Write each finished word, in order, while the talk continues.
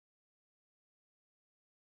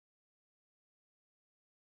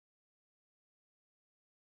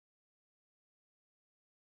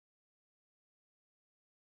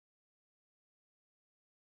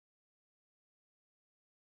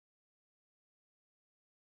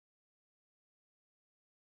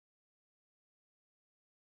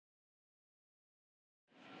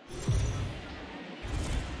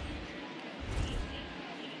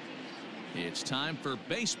It's time for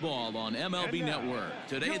baseball on MLB Network.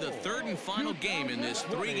 Today, the third and final game in this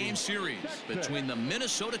three-game series between the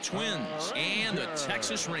Minnesota Twins and the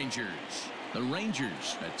Texas Rangers. The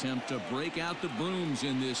Rangers attempt to break out the brooms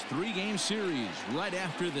in this three-game series right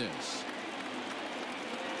after this.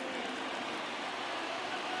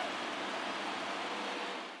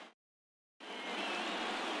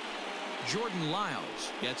 Jordan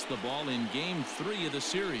Lyles gets the ball in game 3 of the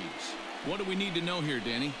series. What do we need to know here,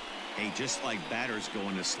 Danny? Hey, just like batters go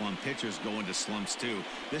into slump, pitchers go into slumps too.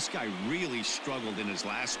 This guy really struggled in his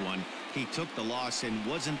last one. He took the loss and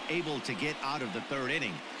wasn't able to get out of the third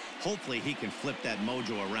inning. Hopefully he can flip that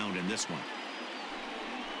mojo around in this one.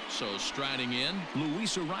 So striding in,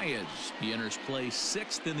 Luis Arias. He enters play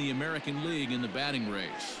 6th in the American League in the batting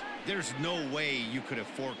race. There's no way you could have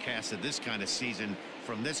forecasted this kind of season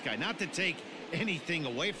from this guy. Not to take anything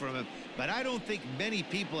away from him, but I don't think many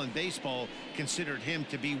people in baseball considered him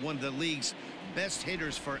to be one of the league's best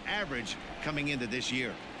hitters for average coming into this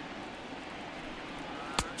year.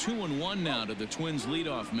 2-1 now to the Twins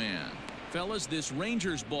leadoff man. Fellas, this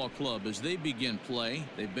Rangers ball club, as they begin play,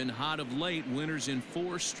 they've been hot of late, winners in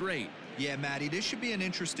 4 straight. Yeah, Matty, this should be an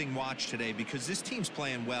interesting watch today because this team's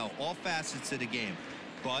playing well, all facets of the game.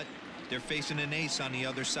 But they're facing an ace on the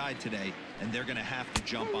other side today, and they're going to have to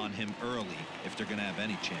jump on him early if they're going to have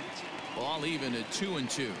any chance. Ball even at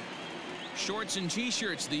 2-2. Shorts and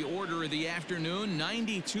T-shirts, the order of the afternoon.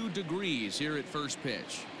 92 degrees here at first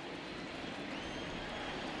pitch.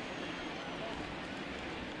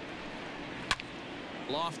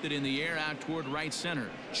 Lofted in the air out toward right center.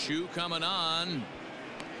 Chu coming on.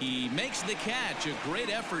 He makes the catch. A great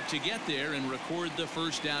effort to get there and record the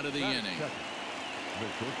first out of the inning. The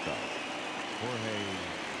shortstop, Jorge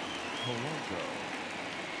Polanco.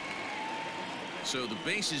 So the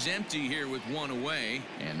base is empty here with 1 away,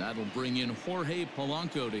 and that'll bring in Jorge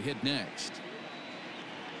Polanco to hit next.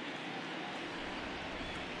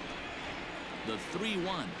 The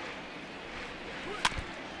 3-1.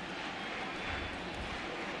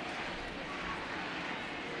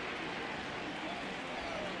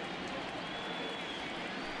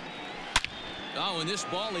 Oh, and this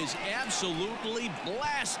ball is absolutely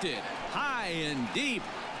blasted. High and deep.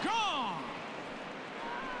 Gone!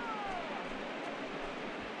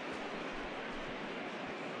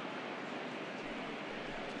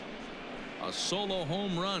 A solo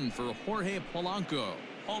home run for Jorge Polanco.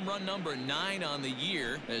 Home run number 9 on the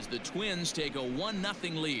year as the Twins take a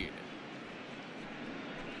 1-0 lead.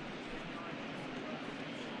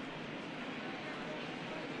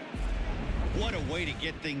 What a way to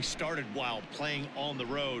get things started while playing on the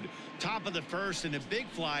road. Top of the first and a big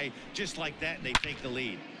fly just like that, and they take the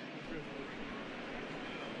lead.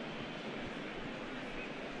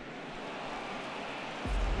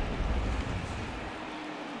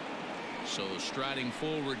 So striding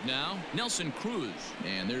forward now, Nelson Cruz.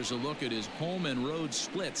 And there's a look at his home and road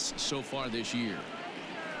splits so far this year.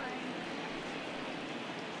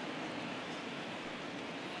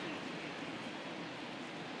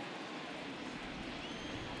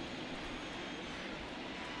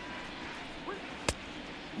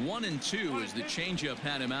 One and 2 as the changeup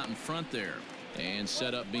had him out in front there. And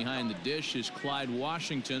set up behind the dish is Clyde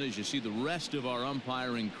Washington, as you see the rest of our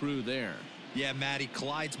umpiring crew there. Yeah, Matty,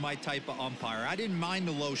 Clyde's my type of umpire. I didn't mind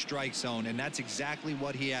the low strike zone, and that's exactly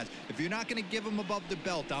what he has. If you're not going to give him above the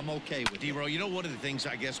belt, I'm okay with it. D-Row, you know, one of the things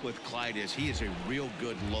I guess with Clyde is he is a real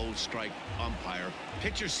good low strike umpire.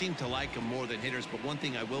 Pitchers seem to like him more than hitters, but one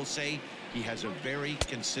thing I will say, he has a very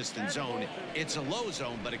consistent zone. It's a low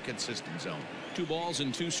zone, but a consistent zone. 2 balls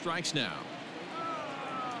and 2 strikes now.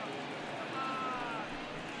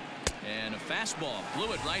 And a fastball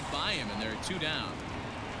blew it right by him, and they're 2 down.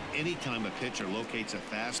 Anytime a pitcher locates a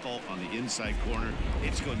fastball on the inside corner,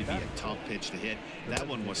 it's going to be a tough pitch to hit. That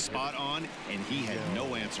one was spot on, and he had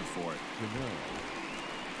no answer for it.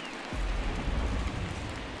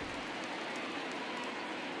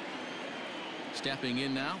 Stepping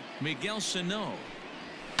in now, Miguel Sano.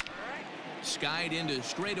 Skied into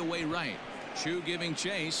straightaway right. Chu giving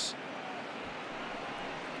chase.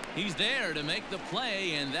 He's there to make the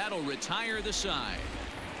play, and that'll retire the side.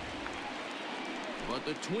 But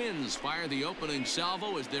the Twins fire the opening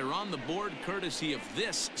salvo as they're on the board courtesy of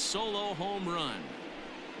this solo home run.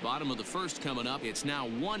 Bottom of the first coming up. It's now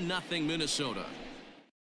 1-0 Minnesota.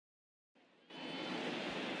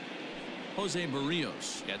 Jose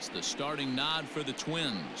Barrios gets the starting nod for the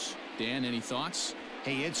Twins. Dan, any thoughts?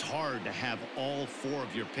 Hey, it's hard to have all 4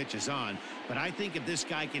 of your pitches on, but I think if this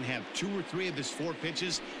guy can have 2 or 3 of his 4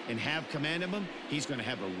 pitches and have command of them, he's going to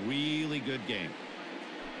have a really good game.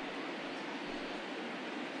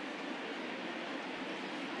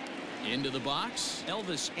 Into the box,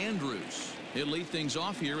 Elvis Andrus. He'll lead things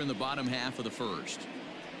off here in the bottom half of the first.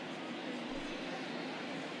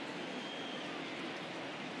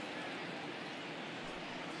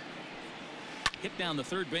 Hit down the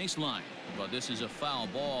third baseline, but this is a foul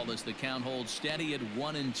ball as the count holds steady at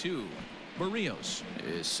 1-2. Barrios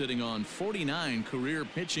is sitting on 49 career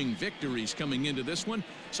pitching victories coming into this one,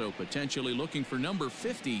 so potentially looking for number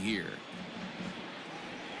 50 here.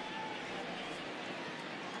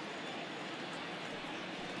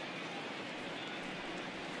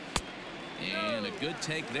 And a good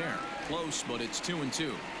take there. Close, but it's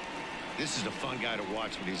 2-2. This is a fun guy to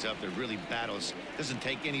watch when he's up there. Really battles. Doesn't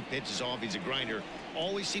take any pitches off. He's a grinder.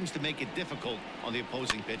 Always seems to make it difficult on the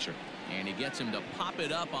opposing pitcher. And he gets him to pop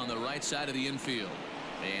it up on the right side of the infield.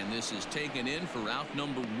 And this is taken in for out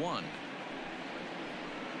number 1.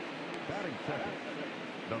 Batting second,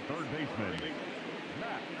 the third baseman,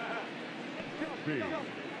 Matt Duffy.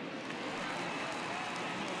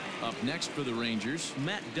 Up next for the Rangers,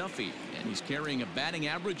 Matt Duffy, and he's carrying a batting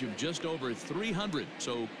average of just over 300,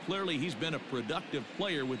 so clearly he's been a productive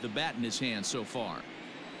player with the bat in his hand so far.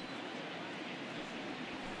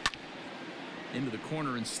 Into the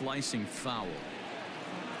corner and slicing foul.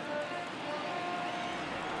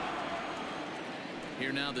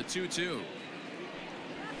 Here now the 2-2.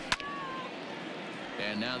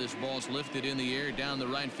 And now this ball's lifted in the air down the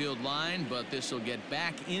right field line, but this will get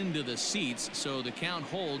back into the seats, so the count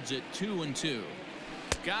holds at 2-2.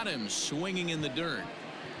 Got him swinging in the dirt.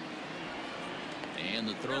 And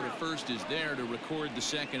the throw to first is there to record the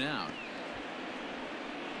second out.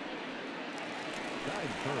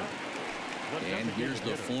 And here's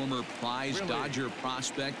the former prize Dodger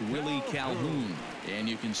prospect Willie Calhoun. And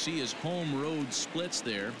you can see his home road splits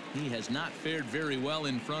there. He has not fared very well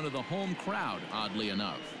in front of the home crowd, oddly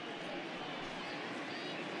enough.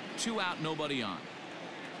 2 out, nobody on.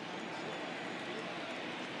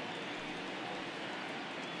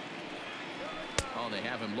 Oh, they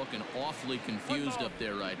have him looking awfully confused up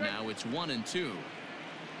there right now. It's 1-2.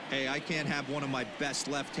 Hey, I can't have one of my best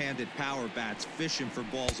left-handed power bats fishing for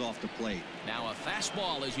balls off the plate. Now a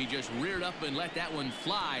fastball as he just reared up and let that one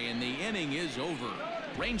fly, and the inning is over.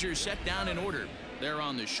 Rangers set down in order. They're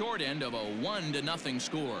on the short end of a 1-0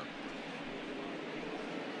 score.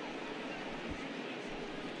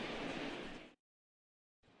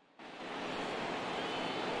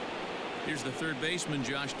 Here's the third baseman,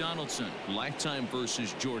 Josh Donaldson. Lifetime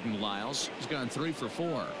versus Jordan Lyles. He's gone 3 for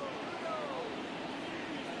 4.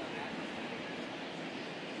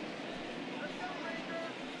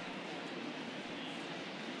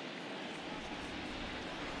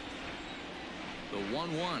 The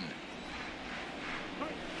 1-1.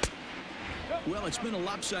 Well, it's been a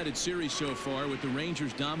lopsided series so far, with the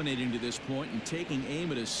Rangers dominating to this point and taking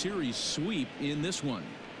aim at a series sweep in this one.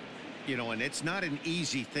 You know, and it's not an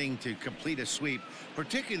easy thing to complete a sweep,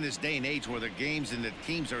 particularly in this day and age where the games and the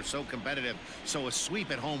teams are so competitive. So a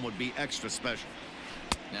sweep at home would be extra special.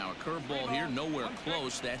 Now a curveball here, nowhere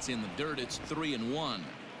close. That's in the dirt. It's 3-1.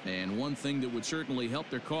 And one thing that would certainly help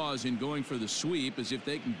their cause in going for the sweep is if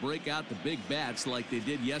they can break out the big bats like they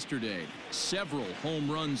did yesterday. Several home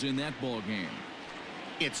runs in that ball game.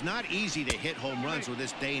 It's not easy to hit home runs with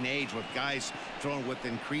this day and age with guys throwing with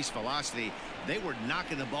increased velocity. They were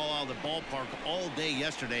knocking the ball out of the ballpark all day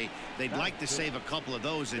yesterday. They'd like to save a couple of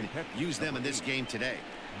those and use them in this game today.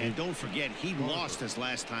 And don't forget, he lost his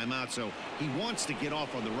last time out, so he wants to get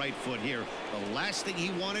off on the right foot here. The last thing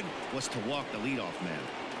he wanted was to walk the leadoff man.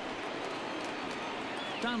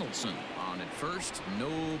 Donaldson on at first,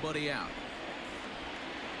 nobody out.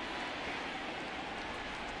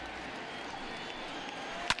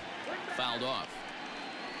 Fouled off.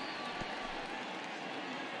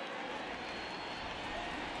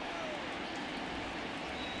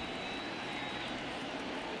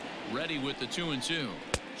 Ready with the 2-2.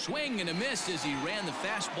 Swing and a miss as he ran the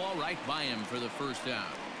fastball right by him for the first out.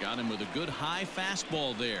 Got him with a good high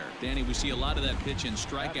fastball there. Danny, we see a lot of that pitch in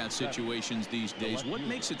strikeout situations these days. What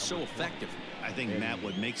makes it so effective? I think, Matt,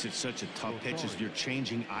 what makes it such a tough pitch is you're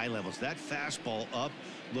changing eye levels. That fastball up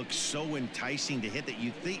looks so enticing to hit that you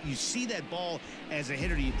think you see that ball as a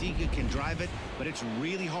hitter, you think you can drive it, but it's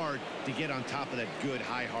really hard to get on top of that good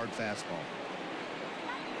high hard fastball.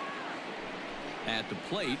 At the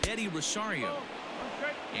plate, Eddie Rosario.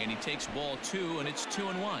 And he takes ball 2, and it's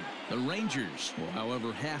 2-1. The Rangers will,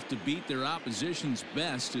 however, have to beat their opposition's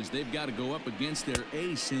best as they've got to go up against their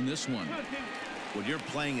ace in this one. When you're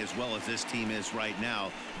playing as well as this team is right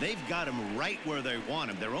now, they've got them right where they want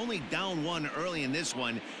them. They're only down 1 early in this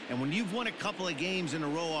one, and when you've won a couple of games in a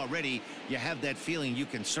row already, you have that feeling you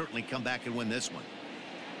can certainly come back and win this one.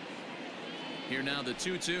 Here now the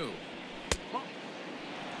 2-2.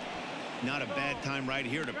 Not a bad time right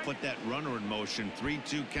here to put that runner in motion.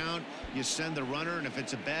 3-2 count. You send the runner, and if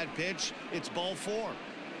it's a bad pitch, it's ball 4.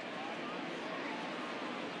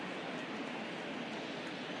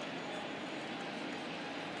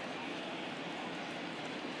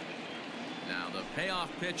 Now the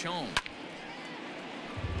payoff pitch home.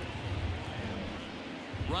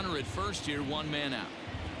 Runner at first here, 1 man out.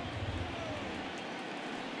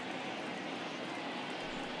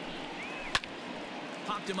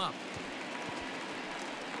 Popped him up.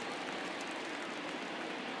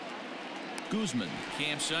 Guzman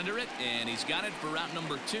camps under it, and he's got it for out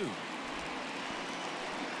number 2.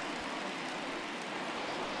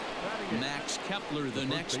 Max Kepler the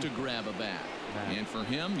next to grab a bat. And for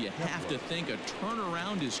him, you have to think a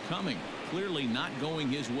turnaround is coming. Clearly not going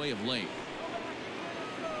his way of late.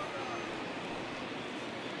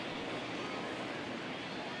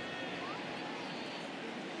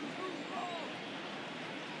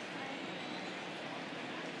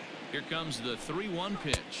 Here comes the 3-1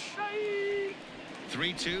 pitch.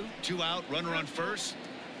 3-2, 2 out, runner on first.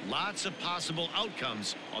 Lots of possible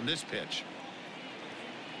outcomes on this pitch.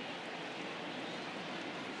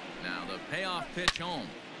 Now the payoff pitch home.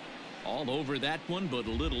 All over that one, but a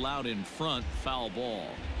little out in front. Foul ball.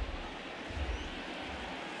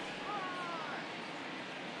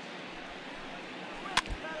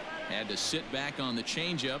 Had to sit back on the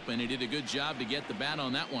changeup, and he did a good job to get the bat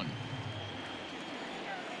on that one.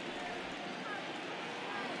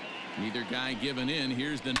 Neither guy giving in.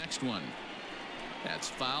 Here's the next one. That's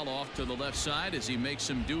foul off to the left side as he makes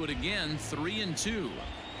him do it again. 3-2.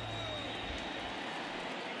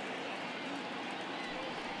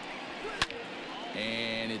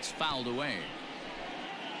 And it's fouled away.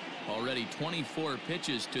 Already 24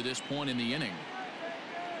 pitches to this point in the inning.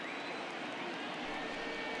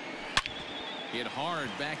 Hit hard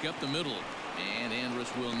back up the middle. And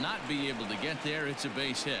Andrus will not be able to get there. It's a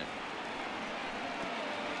base hit.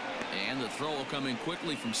 And the throw coming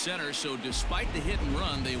quickly from center, so despite the hit and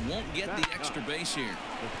run, they won't get the extra base here.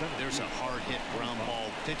 There's a hard hit ground ball.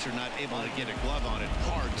 Pitcher not able to get a glove on it.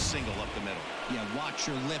 Hard single up the middle. Yeah, watch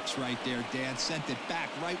your lips right there, Dan. Sent it back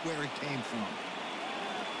right where it came from.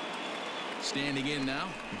 Standing in now,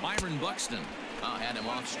 Byron Buxton. Had him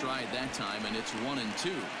off stride that time, and it's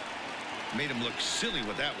 1-2. Made him look silly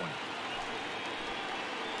with that one.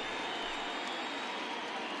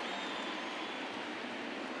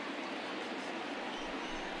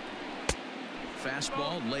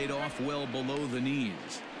 Fastball laid off well below the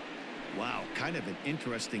knees. Wow, kind of an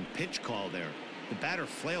interesting pitch call there. The batter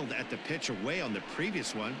flailed at the pitch away on the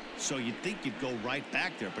previous one, so you'd think you'd go right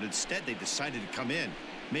back there, but instead they decided to come in.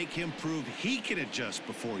 Make him prove he can adjust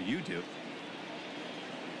before you do.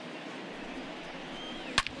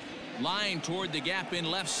 Line toward the gap in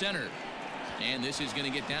left center. And this is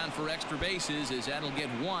going to get down for extra bases, as that'll get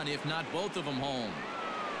one, if not both of them, home.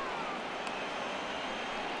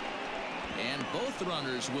 And both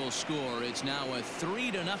runners will score. It's now a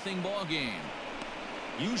 3-0 ball game.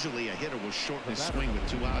 Usually a hitter will shorten his swing with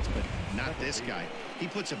 2 outs, but not this guy. He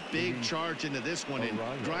puts a big charge into this one and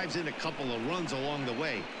drives in a couple of runs along the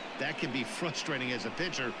way. That can be frustrating as a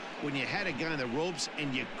pitcher when you had a guy in the ropes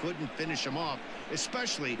and you couldn't finish him off,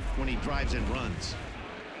 especially when he drives in runs.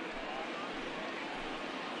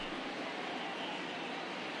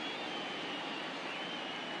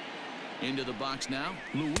 Into the box now,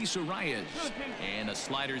 Luis Arias. And a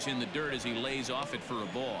slider's in the dirt as he lays off it for a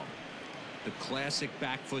ball. The classic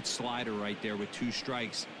back foot slider right there with 2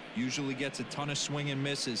 strikes. Usually gets a ton of swing and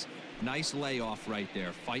misses. Nice layoff right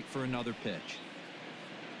there. Fight for another pitch.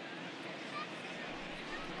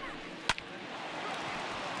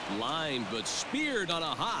 Line, but speared on a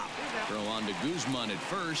hop. Throw on to Guzman at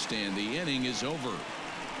first, and the inning is over.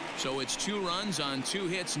 So it's 2 runs on 2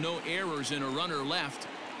 hits, no errors, and a runner left.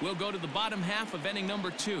 We'll go to the bottom half of inning number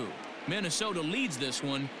 2. Minnesota leads this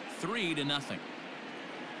one 3-0.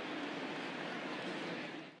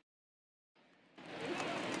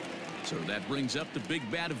 So that brings up the big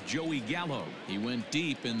bat of Joey Gallo. He went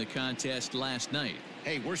deep in the contest last night.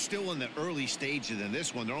 Hey, we're still in the early stages in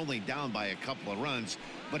this one. They're only down by a couple of runs,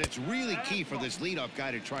 but it's really key for this leadoff guy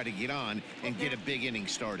to try to get on and get a big inning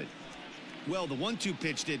started. Well, the 1-2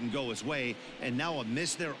 pitch didn't go his way, and now a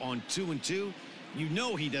miss there on 2-2. You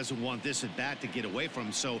know he doesn't want this at bat to get away from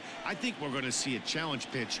him, so I think we're going to see a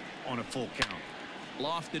challenge pitch on a full count.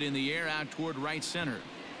 Lofted in the air out toward right center.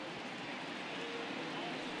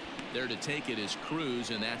 There to take it is Cruz,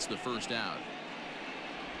 and that's the first out.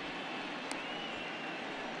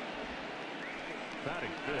 Batting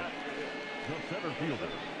fifth, the center fielder,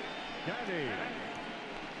 Danny.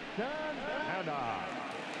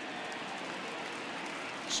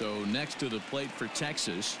 So next to the plate for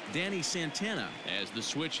Texas, Danny Santana, as the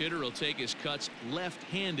switch hitter will take his cuts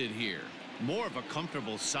left-handed here. More of a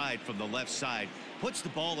comfortable side from the left side. Puts the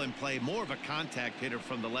ball in play. More of a contact hitter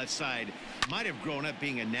from the left side. Might have grown up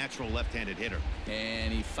being a natural left-handed hitter.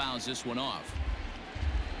 And he fouls this one off.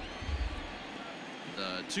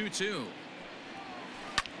 The 2-2.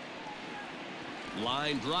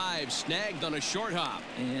 Line drive snagged on a short hop.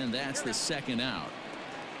 And that's the second out.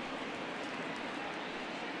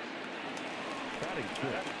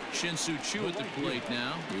 Shin-Soo Choo at the plate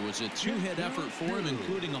now. It was a two-hit effort for him,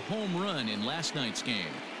 including a home run in last night's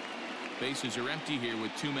game. Bases are empty here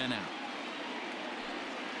with 2 men out.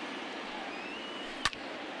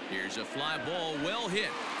 Here's a fly ball, well hit.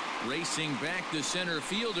 Racing back the center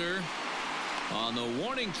fielder. On the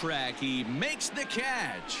warning track, he makes the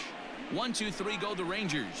catch. 1-2-3 go the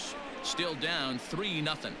Rangers. Still down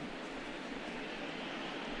 3-0.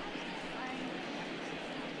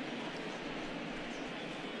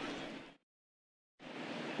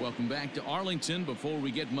 Welcome back to Arlington. Before we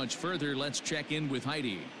get much further, let's check in with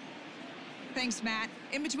Heidi. Thanks, Matt.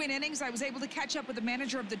 In between innings, I was able to catch up with the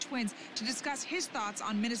manager of the Twins to discuss his thoughts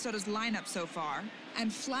on Minnesota's lineup so far.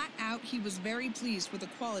 And flat out, he was very pleased with the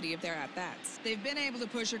quality of their at-bats. They've been able to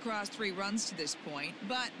push across 3 runs to this point,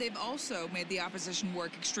 but they've also made the opposition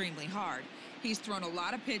work extremely hard. He's thrown a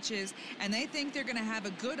lot of pitches, and they think they're going to have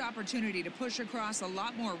a good opportunity to push across a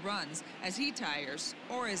lot more runs as he tires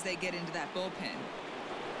or as they get into that bullpen.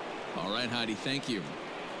 All right, Heidi, thank you.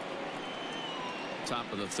 Top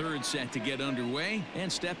of the third set to get underway, and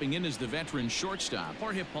stepping in is the veteran shortstop,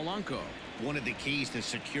 Jorge Polanco. One of the keys to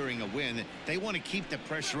securing a win, they want to keep the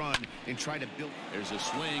pressure on and try to build. There's a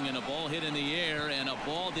swing and a ball hit in the air, and a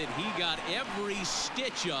ball that he got every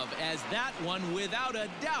stitch of, as that one, without a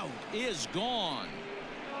doubt, is gone.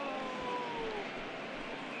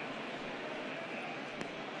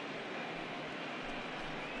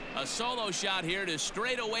 A solo shot here to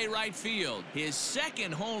straightaway right field. His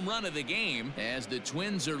second home run of the game, as the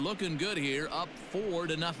Twins are looking good here, up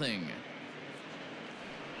 4-0.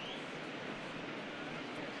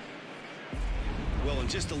 Well, in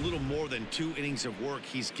just a little more than 2 innings of work,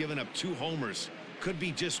 he's given up 2 homers. Could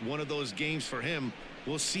be just one of those games for him.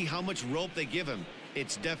 We'll see how much rope they give him.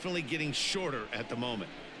 It's definitely getting shorter at the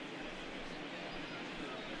moment.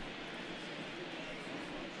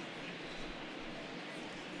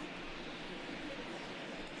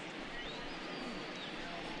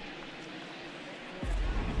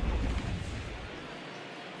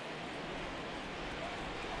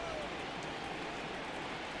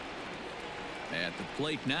 At the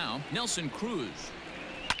plate now, Nelson Cruz.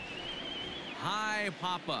 High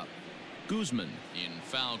pop up. Guzman in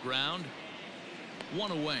foul ground.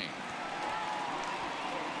 1 away.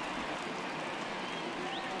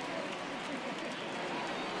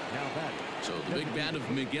 So the big bat of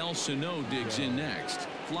Miguel Sano digs in next.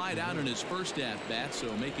 Flied out in his first at-bat,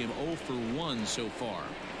 so make him 0 for 1 so far.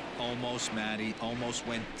 Almost, Matty. Almost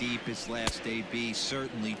went deep his last AB.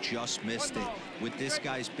 Certainly just missed it. With this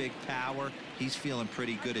guy's big power, he's feeling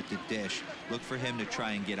pretty good at the dish. Look for him to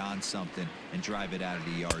try and get on something and drive it out of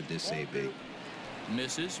the yard this AB.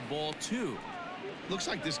 Misses, ball 2. Looks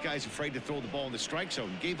like this guy's afraid to throw the ball in the strike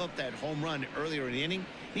zone. Gave up that home run earlier in the inning.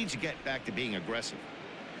 Needs to get back to being aggressive.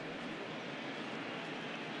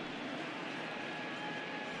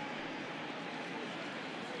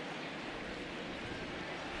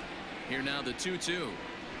 Here now the 2-2.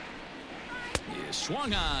 He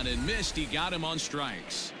swung on and missed. He got him on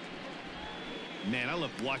strikes. Man, I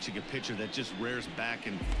love watching a pitcher that just rears back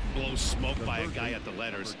and blows smoke by a guy at the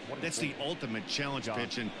letters. That's the ultimate challenge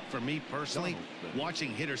pitch, and for me personally,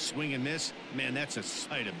 watching hitters swing and miss, man, that's a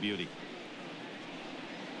sight of beauty.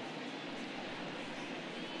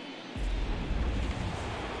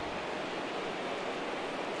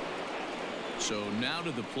 So now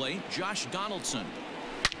to the plate, Josh Donaldson.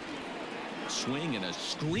 Swing and a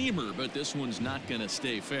screamer, but this one's not going to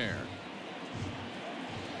stay fair.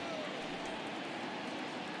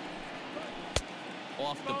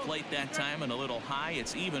 Off the plate that time and a little high.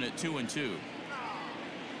 It's even at 2-2.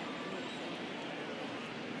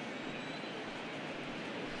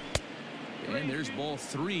 And there's ball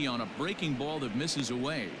 3 on a breaking ball that misses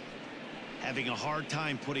away. Having a hard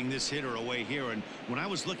time putting this hitter away here, and when I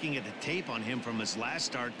was looking at the tape on him from his last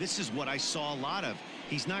start, this is what I saw a lot of.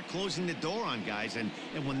 He's not closing the door on guys, and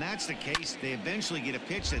when that's the case, they eventually get a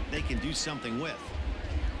pitch that they can do something with.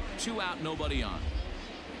 2 out, nobody on.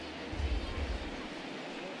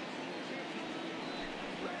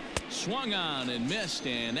 Swung on and missed,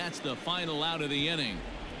 and that's the final out of the inning.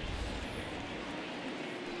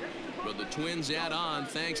 But the Twins add on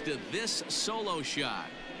thanks to this solo shot.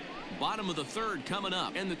 Bottom of the third coming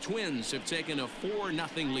up, and the Twins have taken a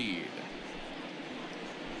 4-0 lead.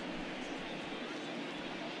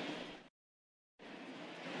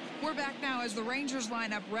 We're back now as the Rangers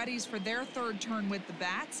line up readies for their third turn with the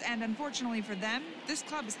bats, and unfortunately for them, this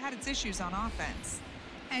club has had its issues on offense.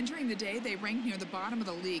 Entering the day, they ranked near the bottom of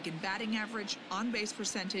the league in batting average, on-base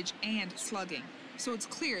percentage, and slugging. So it's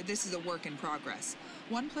clear this is a work in progress.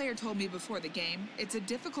 One player told me before the game, it's a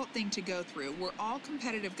difficult thing to go through. We're all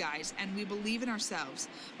competitive guys, and we believe in ourselves,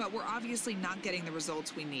 but we're obviously not getting the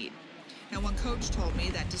results we need. Now, one coach told me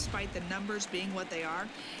that despite the numbers being what they are,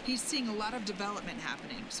 he's seeing a lot of development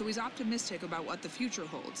happening, so he's optimistic about what the future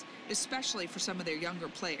holds, especially for some of their younger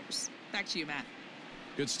players. Back to you, Matt.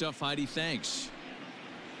 Good stuff, Heidi. Thanks.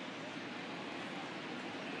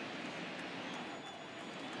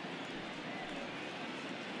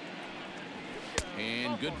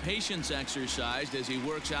 And good patience exercised as he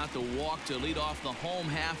works out the walk to lead off the home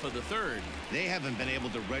half of the third. They haven't been able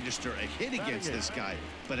to register a hit against this guy,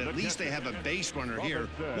 but at least they have a base runner here.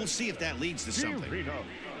 We'll see if that leads to something.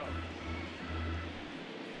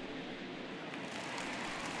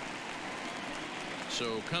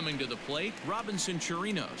 So coming to the plate, Robinson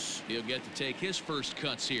Chirinos. He'll get to take his first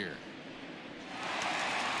cuts here.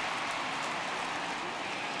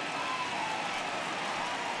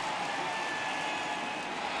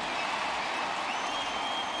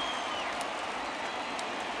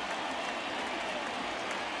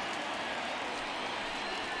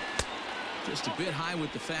 Just a bit high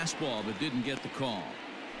with the fastball, but didn't get the call.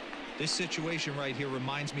 This situation right here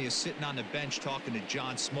reminds me of sitting on the bench talking to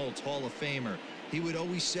John Smoltz, Hall of Famer. He would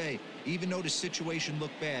always say, even though the situation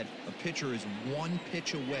looked bad, a pitcher is one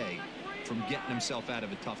pitch away from getting himself out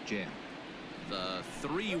of a tough jam. The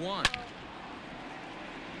 3-1.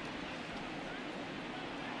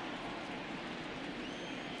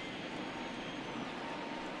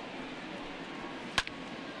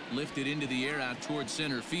 Lifted into the air out towards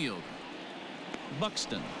center field.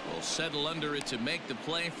 Buxton will settle under it to make the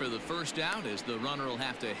play for the first out, as the runner will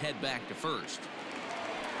have to head back to first.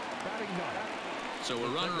 So a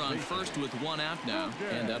runner on first with one out now,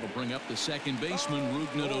 and that'll bring up the second baseman,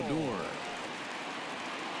 Rougned Odor.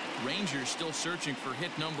 Rangers still searching for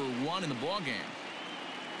hit number 1 in the ballgame.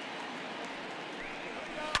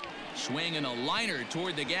 Swinging a liner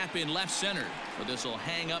toward the gap in left center, but this will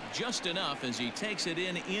hang up just enough as he takes it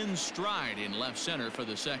in stride in left center for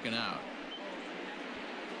the second out.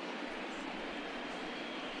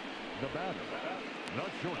 The batter, the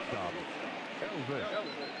shortstop, Elvis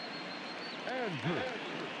Andrus.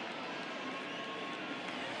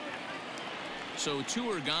 So 2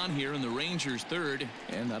 are gone here in the Rangers' third,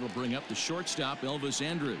 and that'll bring up the shortstop, Elvis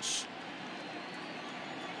Andrus.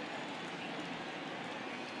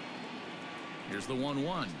 Here's the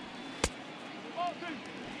 1-1.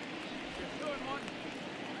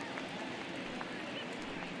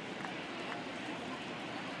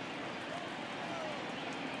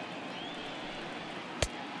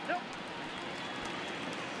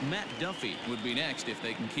 Matt Duffy would be next if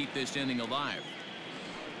they can keep this inning alive.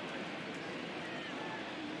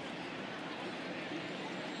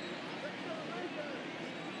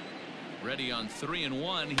 Ready on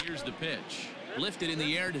 3-1. Here's the pitch. Lifted in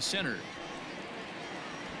the air to center.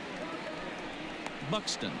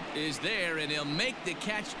 Buxton is there, and he'll make the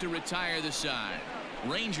catch to retire the side.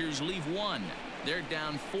 Rangers leave 1. They're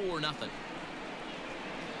down 4-0.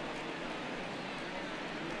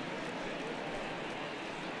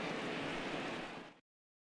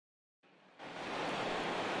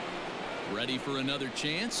 Ready for another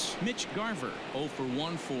chance? Mitch Garver, 0 for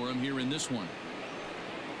 1 for him here in this one.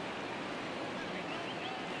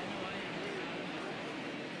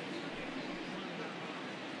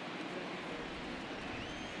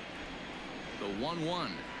 The 1-1.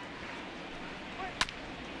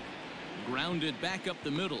 Grounded back up the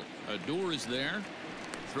middle. Odor is there.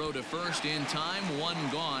 Throw to first in time. 1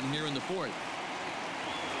 gone here in the fourth.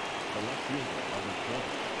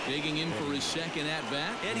 Digging in for his second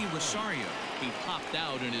at-bat, Eddie Rosario. He popped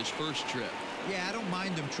out in his first trip. Yeah, I don't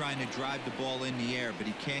mind him trying to drive the ball in the air, but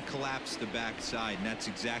he can't collapse the backside, and that's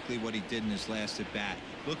exactly what he did in his last at-bat.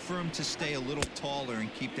 Look for him to stay a little taller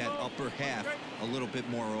and keep that upper half a little bit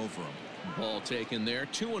more over him. Ball taken there.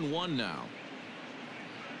 2-1 now.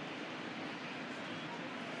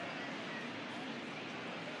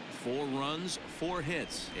 Four runs, 4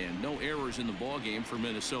 hits, and no errors in the ballgame for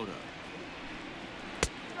Minnesota.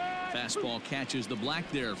 Fastball catches the black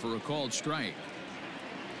there for a called strike.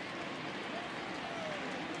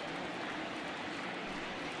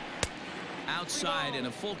 Outside and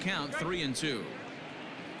a full count,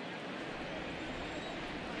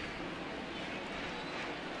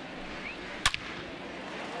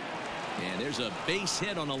 And there's a base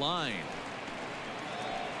hit on the line.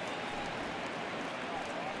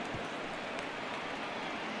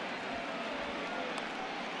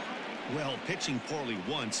 Well, pitching poorly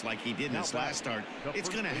once like he did in his last start, it's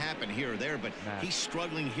going to happen here or there, but he's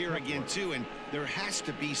struggling here again too, and there has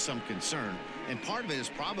to be some concern, and part of it is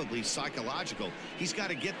probably psychological. He's got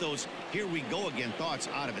to get those here we go again thoughts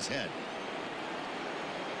out of his head.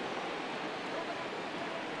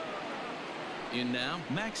 In now,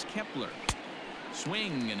 Max Kepler.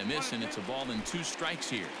 Swing and a miss, and it's a ball and 2 strikes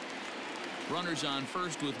here. Runners on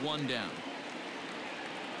first with 1 down.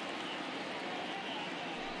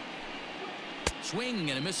 Swing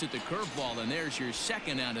and a miss at the curveball, and there's your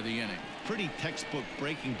second out of the inning. Pretty textbook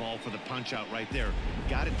breaking ball for the punch out right there.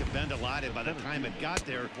 Got it to bend a lot, and by the time it got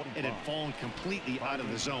there, it had fallen completely out of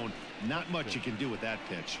the zone. Not much you can do with that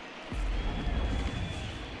pitch.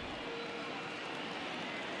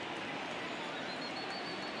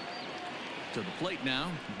 To the plate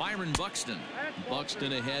now, Byron Buxton.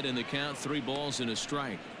 Buxton ahead in the count, 3 balls and a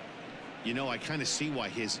strike. You know, I kind of see why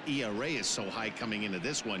his ERA is so high coming into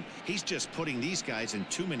this one. He's just putting these guys in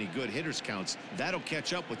too many good hitters counts. That'll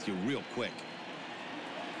catch up with you real quick.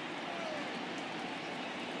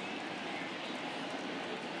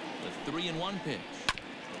 The 3-1 pitch.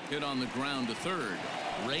 Hit on the ground to third.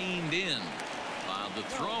 Reined in. While the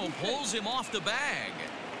throw pulls him off the bag.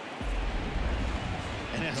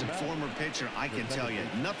 And as a former pitcher, I can tell you,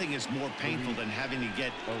 nothing is more painful than having to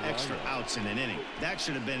get extra outs in an inning. That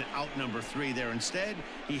should have been out number 3 there. Instead,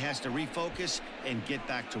 he has to refocus and get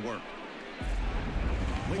back to work.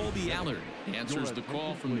 Colby Allard answers the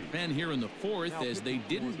call from the pen here in the 4th as they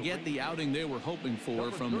didn't get the outing they were hoping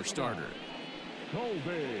for from their starter.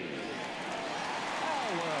 Colby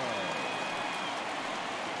Allard.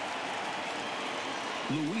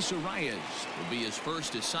 Luis Arias will be his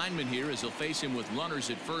first assignment here as he'll face him with runners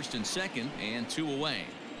at first and second and 2 away.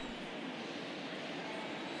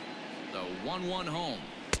 The 1-1 home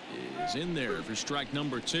is in there for strike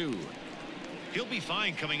number 2. He'll be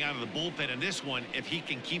fine coming out of the bullpen in this one if he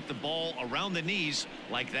can keep the ball around the knees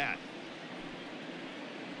like that.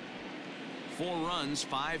 4 runs,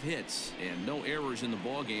 5 hits, and no errors in the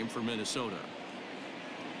ballgame for Minnesota.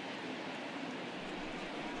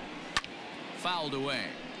 Fouled away.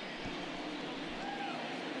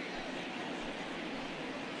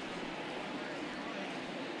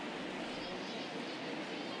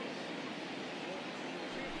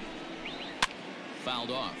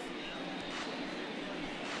 Fouled off.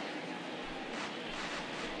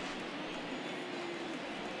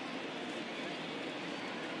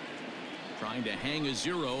 Trying to hang a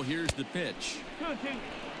 0. Here's the pitch.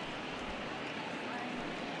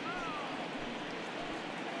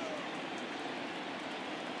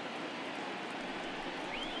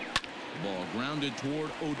 Ball grounded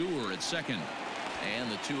toward Odor at second.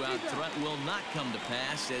 And the 2-out threat will not come to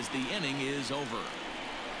pass as the inning is over.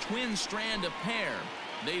 Twins strand a pair.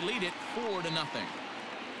 They lead it 4-0.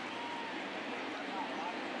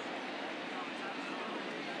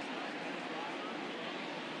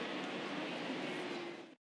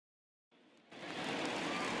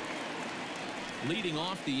 Leading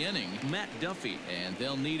off the inning, Matt Duffy, and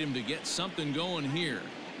they'll need him to get something going here.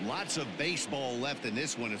 Lots of baseball left in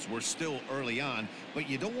this one as we're still early on, but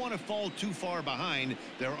you don't want to fall too far behind.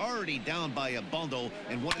 They're already down by a bundle,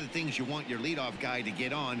 and one of the things you want your leadoff guy to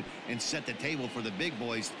get on and set the table for the big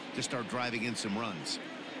boys to start driving in some runs.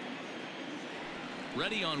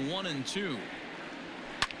 Ready on 1 and 2.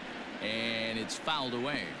 And it's fouled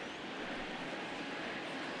away.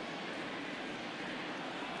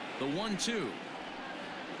 The 1-2.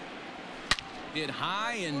 Hit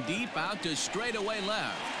high and deep out to straightaway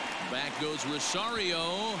left. Back goes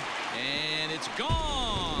Rosario, and it's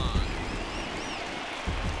gone.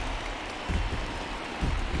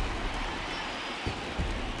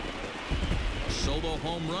 Solo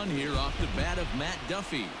home run here off the bat of Matt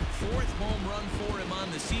Duffy. 4th home run for him on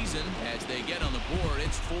the season. As they get on the board,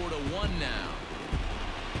 it's 4-1 now.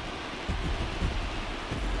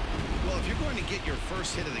 Well, if you're going to get your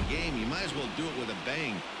first hit of the game, you might as well do it with a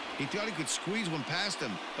bang. He thought he could squeeze one past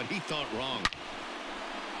him, but he thought wrong.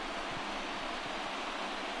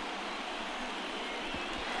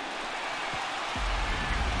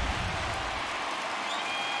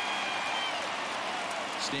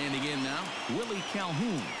 Standing in now, Willie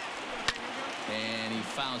Calhoun. And he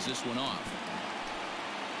fouls this one off.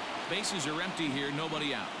 Bases are empty here,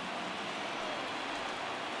 nobody out.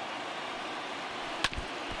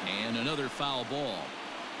 And another foul ball.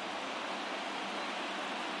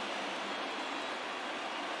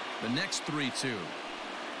 The next 3-2.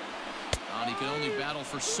 And he can only battle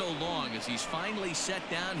for so long as he's finally set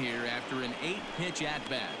down here after an 8-pitch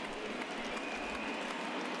at-bat.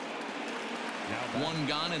 One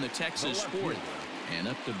gone in the Texas fourth. And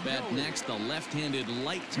up to bat next, the left-handed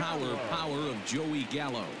light tower power of Joey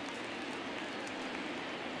Gallo.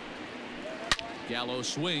 Gallo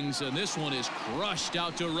swings, and this one is crushed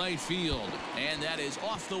out to right field. And that is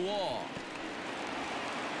off the wall.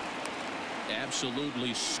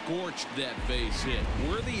 Absolutely scorched that base hit.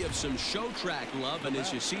 Worthy of some show track love, and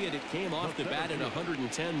as you see it, it came off the bat at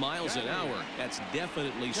 110 miles an hour. That's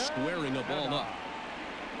definitely squaring a ball up.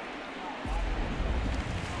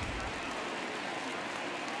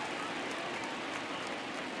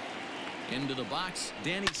 Into the box,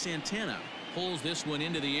 Danny Santana pulls this one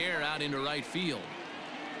into the air out into right field.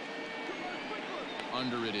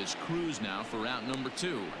 Under it is Cruz now for out number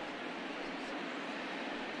 2.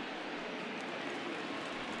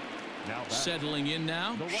 Settling in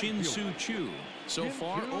now, Shin-Soo Choo. So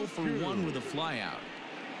far 0 for 1 with a flyout.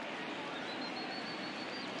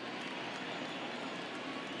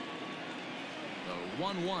 The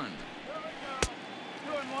 1-1.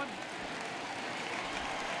 2-1.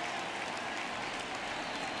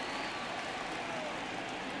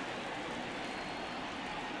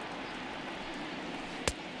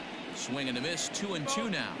 Swing and a miss, 2-2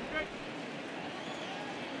 now.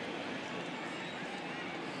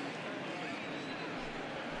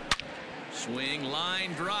 Swing,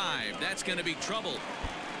 line drive. That's going to be trouble.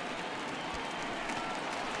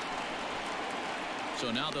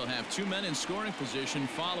 So now they'll have 2 men in scoring position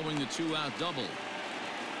following the 2-out double.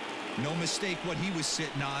 No mistake what he was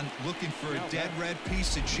sitting on, looking for a dead red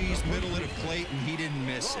piece of cheese middle of the plate, and he didn't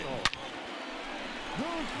miss it.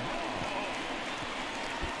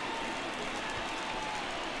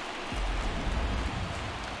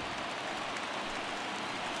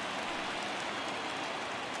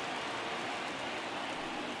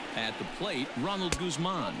 At the plate, Ronald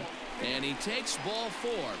Guzman. And he takes ball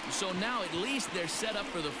 4. So now at least they're set up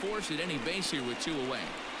for the force at any base here with 2 away.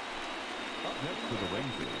 Up next to the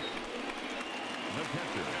Rangers, the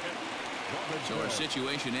catcher. So our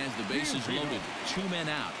situation as the bases loaded. 2 men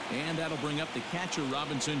out. And that'll bring up the catcher,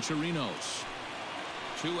 Robinson Chirinos.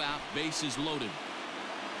 2 out, bases loaded.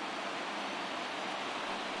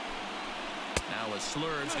 Now a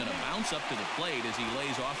slurve's going to bounce up to the plate as he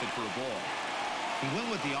lays off it for a ball. He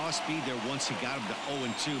went with the off-speed there once he got him to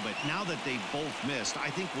 0-2, but now that they both missed,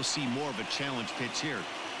 I think we'll see more of a challenge pitch here.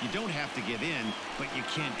 You don't have to give in, but you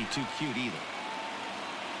can't be too cute either.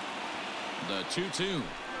 The 2-2.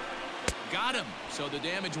 Got him. So the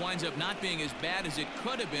damage winds up not being as bad as it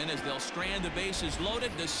could have been as they'll strand the bases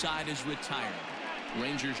loaded. The side is retired.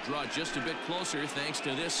 Rangers draw just a bit closer thanks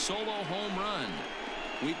to this solo home run.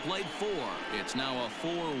 We played 4. It's now a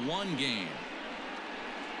 4-1 game.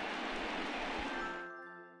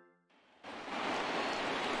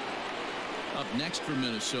 Up next for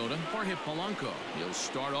Minnesota, Jorge Polanco. He'll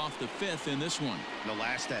start off the 5th in this one. The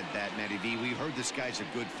last at bat, Matty V, we heard this guy's a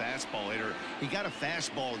good fastball hitter. He got a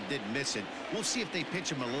fastball and didn't miss it. We'll see if they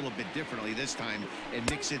pitch him a little bit differently this time and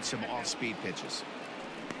mix in some off-speed pitches.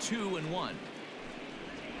 2-1.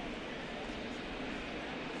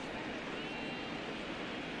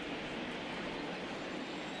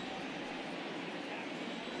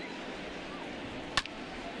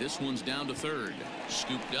 This one's down to 3rd.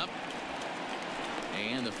 Scooped up.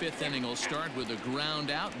 And the 5th inning will start with a ground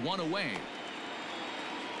out, 1 away.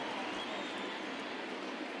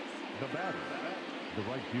 The batter, the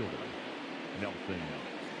right fielder, Nelson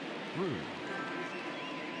Cruz.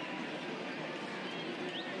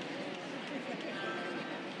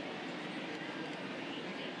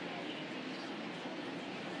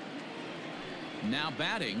 Now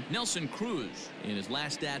batting, Nelson Cruz. In his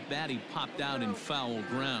last at-bat, he popped out in foul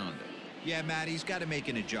ground. Yeah, Matt, he's got to make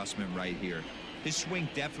an adjustment right here. His swing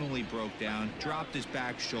definitely broke down, dropped his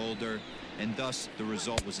back shoulder, and thus the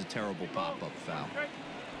result was a terrible pop-up foul.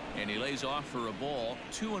 And he lays off for a ball,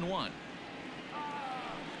 2-1.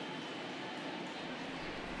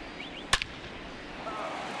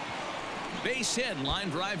 Base hit, line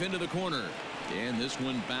drive into the corner. And this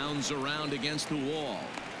one bounds around against the wall.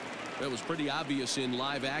 It was pretty obvious in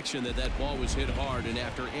live action that that ball was hit hard, and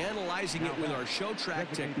after analyzing it with our show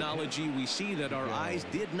track technology, we see that our eyes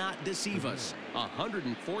did not deceive us.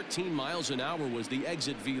 114 miles an hour was the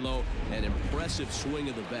exit velo, an impressive swing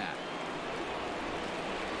of the bat.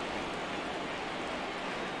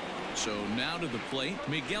 So now to the plate,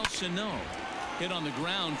 Miguel Sano. Hit on the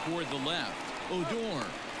ground toward the left. Odor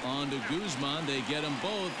on to Guzman. They get them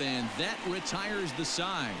both, and that retires the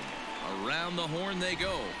side. Around the horn they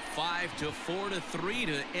go. 5-4-3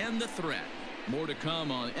 to end the threat. More to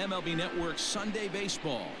come on MLB Network Sunday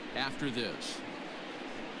Baseball after this.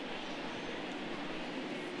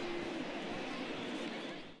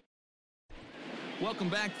 Welcome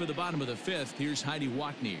back for the bottom of the fifth. Here's Heidi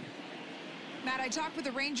Watney. Matt, I talked with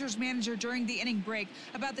the Rangers manager during the inning break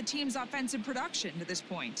about the team's offensive production to this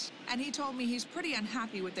point. And he told me he's pretty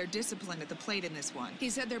unhappy with their discipline at the plate in this one.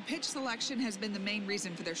 He said their pitch selection has been the main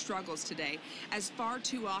reason for their struggles today, as far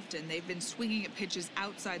too often they've been swinging at pitches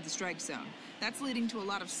outside the strike zone. That's leading to a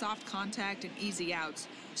lot of soft contact and easy outs.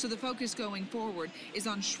 So the focus going forward is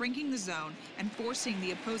on shrinking the zone and forcing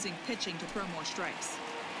the opposing pitching to throw more strikes.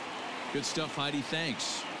 Good stuff, Heidi.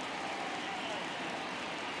 Thanks.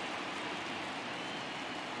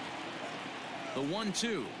 The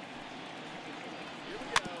 1-2.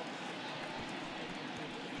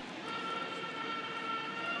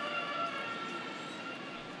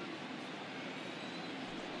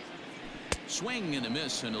 Swing and a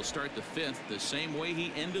miss, and he'll start the fifth the same way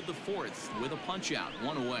he ended the fourth, with a punch out,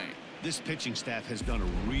 one away. This pitching staff has done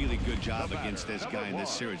a really good job against this guy in this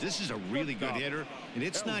series. This is a really good hitter, and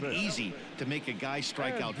it's not easy to make a guy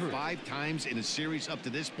strike out 5 times in a series up to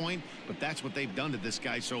this point, but that's what they've done to this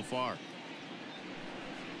guy so far.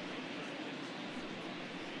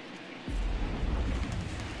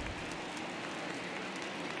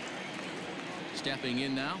 Stepping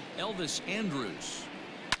in now, Elvis Andrus.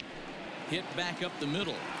 Hit back up the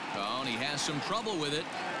middle. Oh, and he has some trouble with it.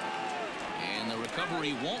 And the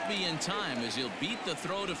recovery won't be in time as he'll beat the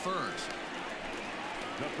throw to first.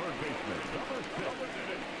 The third baseman, number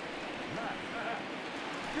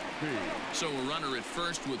 6. So a runner at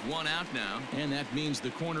first with one out now. And that means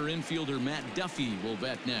the corner infielder Matt Duffy will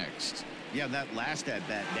bat next. Yeah, that last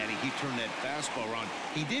at-bat, Daddy, he turned that fastball around.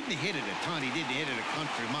 He didn't hit it a ton. He didn't hit it a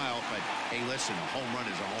country mile. But, hey, listen, a home run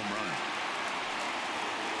is a home run.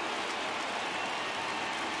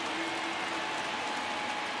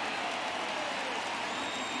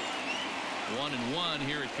 One and one,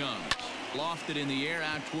 here it comes. Lofted in the air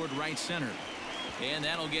out toward right center. And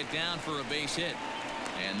that'll get down for a base hit.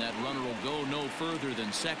 And that runner will go no further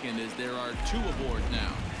than second as there are 2 aboard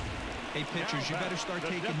now. Hey, pitchers, you better start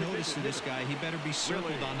taking notice of this guy. He better be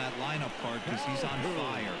circled on that lineup card because he's on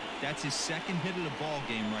fire. That's his second hit of the ball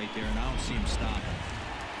game right there, and I don't see him stopping.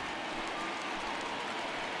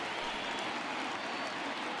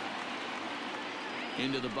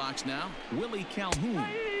 Into the box now, Willie Calhoun.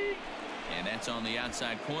 And that's on the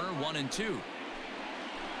outside corner, 1 and 2.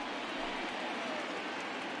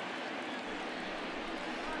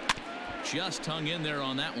 Just hung in there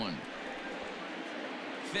on that one.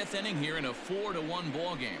 5th inning here in a 4-1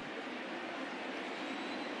 ball game.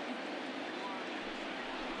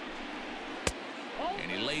 And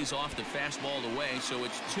he lays off the fastball away, so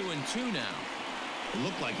it's 2-2 now. It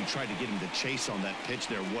looked like he tried to get him to chase on that pitch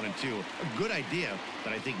there, 1 and 2. A good idea,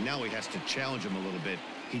 but I think now he has to challenge him a little bit.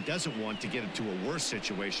 He doesn't want to get into a worse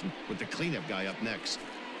situation with the cleanup guy up next.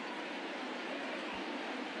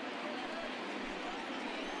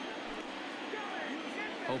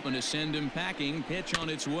 Hoping to send him packing. Pitch on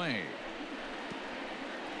its way.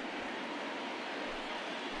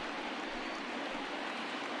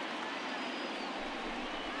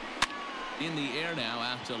 In the air now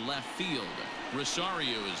out to left field.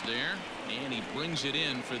 Rosario is there, and he brings it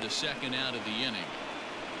in for the second out of the inning.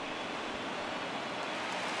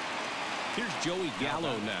 Here's Joey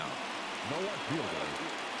Gallo now. No one fielder,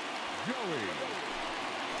 Joey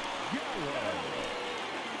Gallo.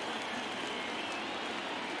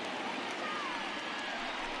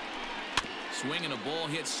 Swinging a ball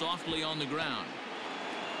hit softly on the ground.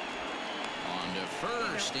 On to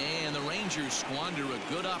first, and the Rangers squander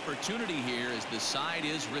a good opportunity here as the side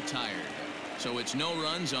is retired. So it's no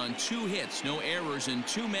runs on 2 hits, no errors, and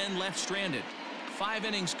 2 men left stranded. 5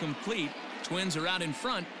 innings complete. Twins are out in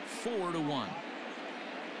front, 4-1.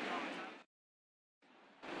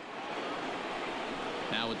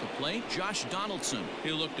 Now at the plate, Josh Donaldson.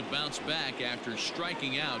 He'll look to bounce back after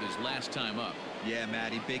striking out his last time up. Yeah,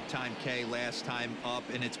 Matty, big-time K last time up,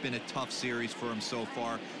 and it's been a tough series for him so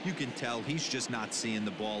far. You can tell he's just not seeing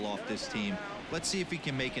the ball off this team. Let's see if he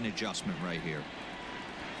can make an adjustment right here.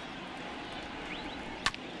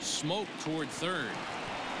 Smoke toward third.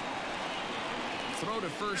 Throw to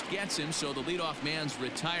first gets him, so the leadoff man's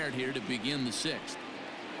retired here to begin the 6th.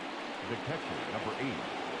 The catcher, number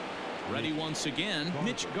 8. Ready once again,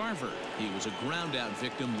 Mitch Garver. He was a ground-out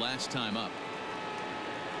victim last time up.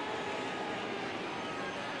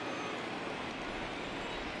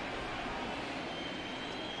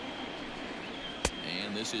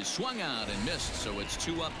 And this is swung out and missed, so it's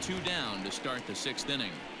 2 up, 2 down to start the 6th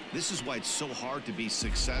inning. This is why it's so hard to be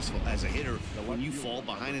successful as a hitter when you fall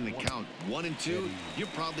behind in the count 1-2. You're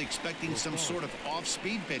probably expecting some sort of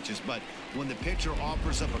off-speed pitches, but when the pitcher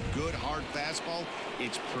offers up a good hard fastball,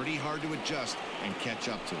 it's pretty hard to adjust and catch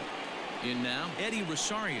up to it. In now, Eddie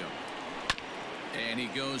Rosario. And he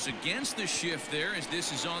goes against the shift there as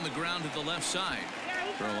this is on the ground to the left side.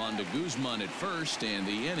 Throw on to Guzman at first, and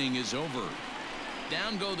the inning is over.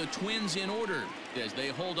 Down go the Twins in order as they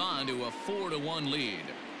hold on to a 4-1 lead.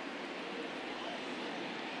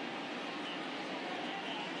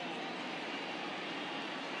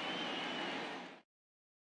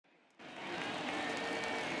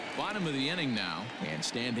 Bottom of the inning now, and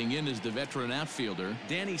standing in is the veteran outfielder,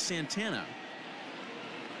 Danny Santana.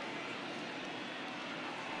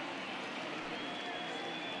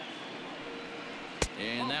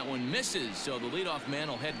 And that one misses, so the leadoff man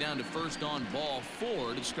will head down to first on ball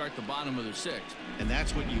 4 to start the bottom of the 6th. And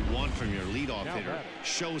that's what you want from your leadoff hitter.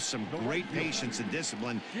 Shows some great patience and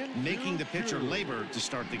discipline, making the pitcher labor to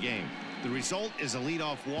start the game. The result is a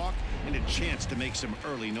leadoff walk and a chance to make some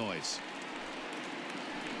early noise.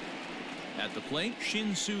 At the plate,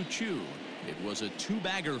 Shin-Soo Choo. It was a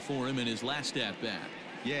 2-bagger for him in his last at-bat.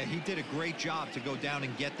 Yeah, he did a great job to go down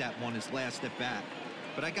and get that one his last at-bat.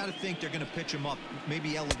 But I got to think they're going to pitch him up,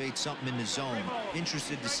 maybe elevate something in the zone.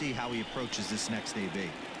 Interested to see how he approaches this next AB.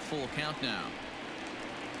 Full count now.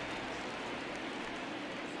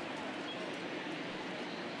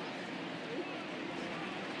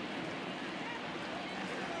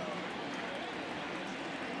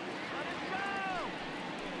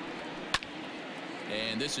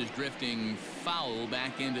 And this is drifting foul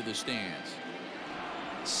back into the stands.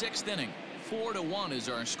 6th inning, 4-1 is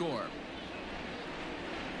our score.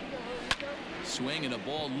 Swing and a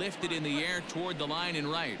ball lifted in the air toward the line and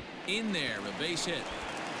right. In there, a base hit.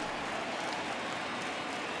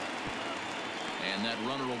 And that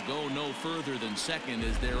runner will go no further than second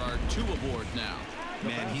as there are 2 aboard now.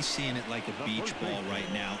 Man, he's seeing it like a beach ball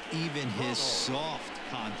right now. Even his soft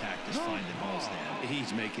contact is finding holes there.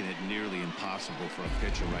 He's making it nearly impossible for a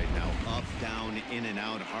pitcher right now. Up, down, in and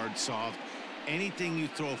out, hard, soft. Anything you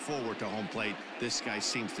throw forward to home plate, this guy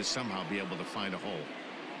seems to somehow be able to find a hole.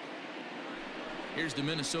 Here's the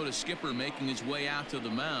Minnesota skipper making his way out to the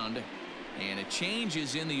mound. And a change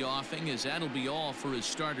is in the offing as that'll be all for his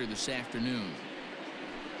starter this afternoon.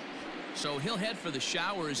 So he'll head for the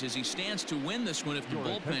showers as he stands to win this one if the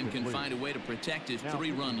bullpen can find a way to protect his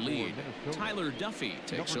 3-run lead. Tyler Duffy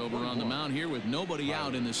takes over on the mound here with nobody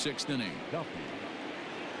out in the 6th inning.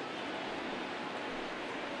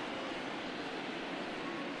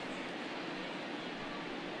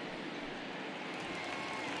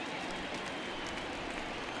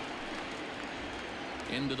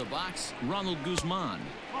 Into the box, Ronald Guzman.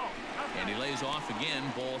 And he lays off again,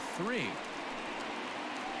 ball 3.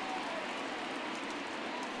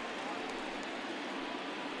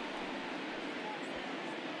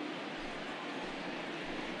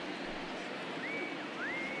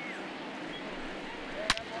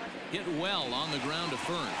 Hit well on the ground to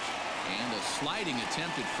first. And a sliding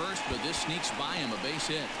attempt at first, but this sneaks by him, a base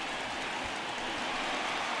hit.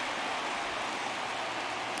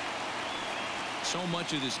 So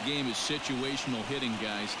much of this game is situational hitting,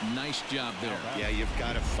 guys. Nice job there. Yeah, you've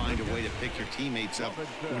got to find a way to pick your teammates up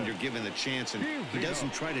when you're given the chance. And he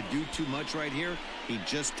doesn't try to do too much right here. He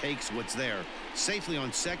just takes what's there. Safely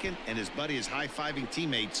on second, and his buddy is high-fiving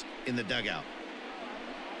teammates in the dugout.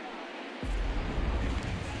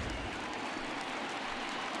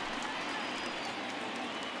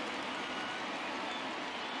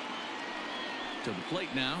 To the plate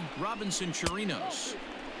now, Robinson Chirinos.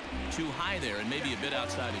 Too high there and maybe a bit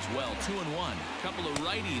outside as well. 2-1. Couple of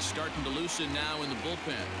righties starting to loosen now in the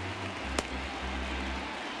bullpen.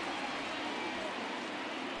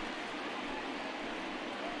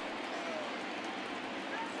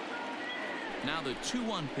 Now the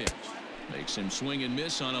 2-1 pitch. Makes him swing and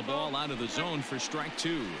miss on a ball out of the zone for strike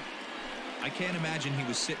 2. I can't imagine he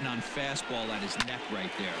was sitting on fastball at his neck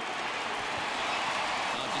right there.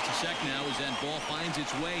 Just a sec now as that ball finds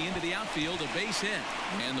its way into the outfield, a base hit.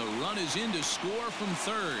 And the run is in to score from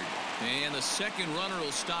third. And the second runner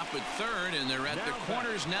will stop at third, and they're at the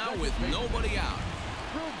corners now with nobody out.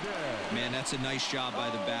 Man, that's a nice job by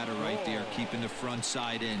the batter right there, keeping the front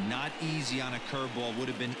side in. Not easy on a curveball. Would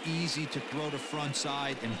have been easy to throw the front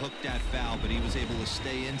side and hook that foul, but he was able to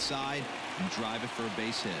stay inside and drive it for a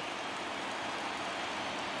base hit.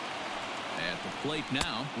 At the plate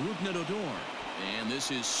now, Rougned Odor. And this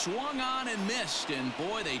is swung on and missed. And,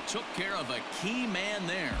 boy, they took care of a key man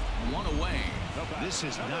there. One away. This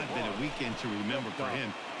has not been a weekend to remember for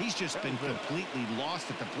him. He's just been completely lost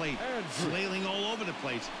at the plate, flailing all over the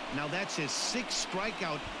place. Now that's his 6th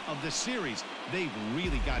strikeout of the series. They've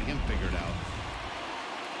really got him figured out.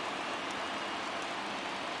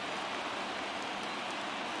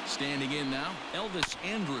 Standing in now, Elvis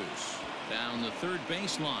Andrus down the third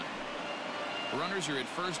baseline. Runners are at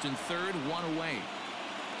first and third, one away.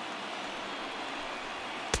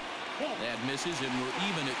 That misses, and we're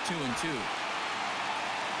even at 2-2.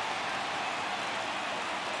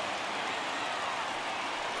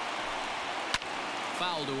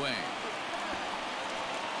 Fouled away.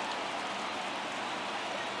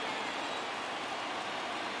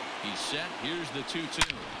 He's set. Here's the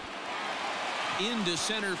 2-2. Into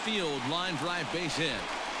center field, line drive base hit.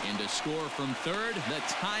 And to score from third, the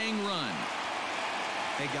tying run.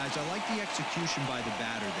 Hey, guys, I like the execution by the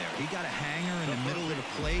batter there. He got a hanger in the middle of the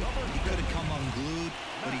plate. He could have come unglued,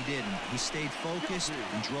 but he didn't. He stayed focused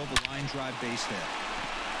and drove a line drive base hit.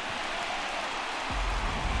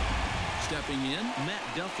 Stepping in, Matt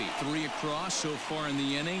Duffy. 3 across so far in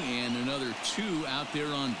the inning, and another 2 out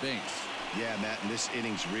there on base. Yeah, Matt, and this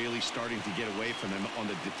inning's really starting to get away from them on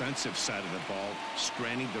the defensive side of the ball.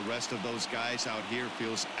 Stranding the rest of those guys out here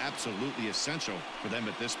feels absolutely essential for them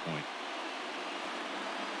at this point.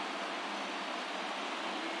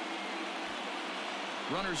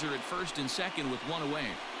 Runners are at first and second with 1 away.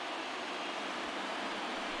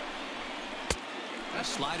 A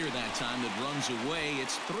slider that time that runs away.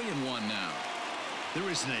 It's 3-1 now. There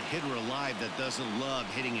isn't a hitter alive that doesn't love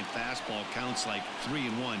hitting in fastball counts like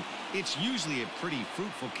 3-1. It's usually a pretty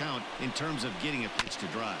fruitful count in terms of getting a pitch to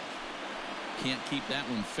drive. Can't keep that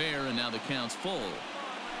one fair, and now the count's full.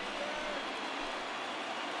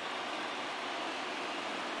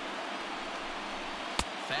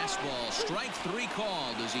 Fastball, strike 3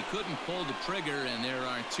 called as he couldn't pull the trigger, and there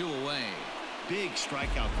are 2 away. Big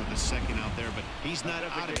strikeout for the second out there, but he's not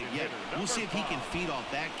out of it yet. We'll see if he can feed off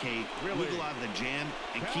that K, wiggle out of the jam,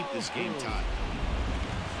 and keep this game tied.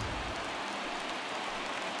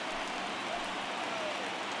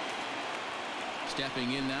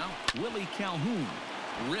 Stepping in now, Willie Calhoun.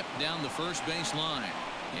 Ripped down the first base line.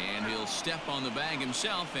 And he'll step on the bag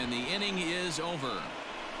himself, and the inning is over.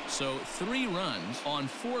 So 3 runs on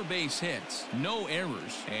 4 base hits, no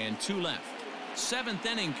errors, and 2 left. 7th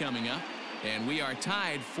inning coming up, and we are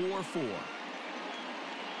tied 4-4.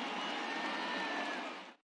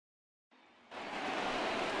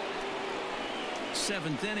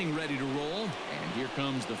 Seventh inning ready to roll, and here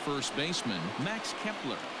comes the first baseman, Max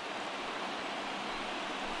Kepler.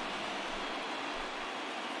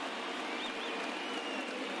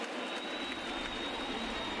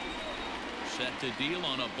 Set to deal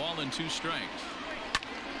on a ball and 2 strikes.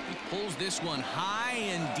 He pulls this one high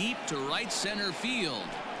and deep to right center field.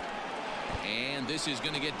 And this is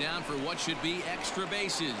going to get down for what should be extra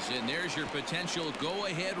bases. And there's your potential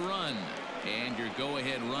go-ahead run. And your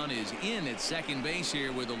go-ahead run is in at second base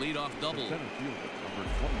here with a leadoff double.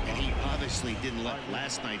 And he obviously didn't let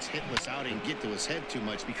last night's hitless outing get to his head too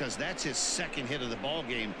much, because that's his 2nd hit of the ball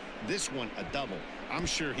game. This one a double. I'm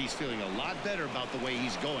sure he's feeling a lot better about the way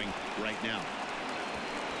he's going right now.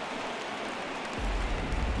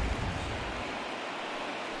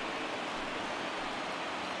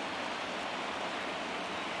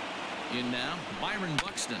 In now, Byron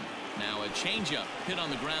Buxton. Now a changeup hit on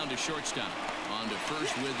the ground to shortstop. On to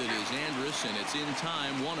first with it is Andrus, and it's in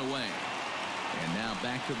time, 1 away. And now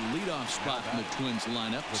back to the leadoff spot in the Twins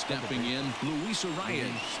lineup. Stepping in, Luis Arias.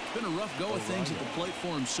 It's been a rough go of things at the plate for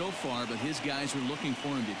him so far, but his guys are looking for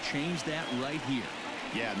him to change that right here.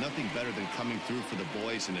 Yeah, nothing better than coming through for the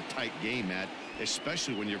boys in a tight game, Matt,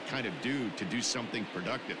 especially when you're kind of due to do something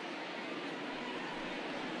productive.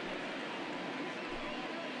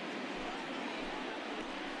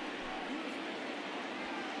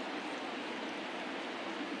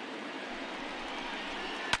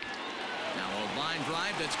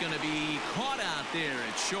 Drive that's going to be caught out there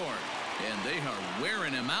at short, and they are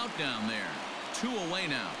wearing him out down there. 2 away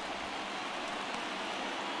now.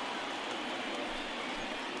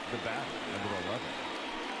 The batter, number 11,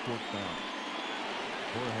 fourth down.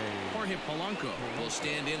 Jorge Polanco will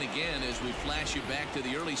stand in again as we flash you back to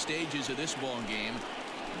the early stages of this ball game.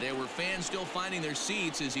 There were fans still finding their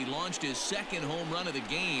seats as he launched his 2nd home run of the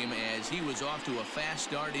game, as he was off to a fast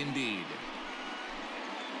start indeed.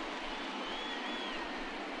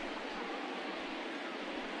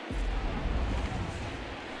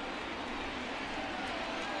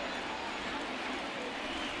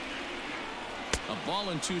 A ball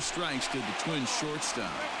and 2 strikes to the Twins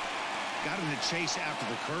shortstop. Got him to chase after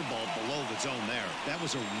the curveball below the zone there. That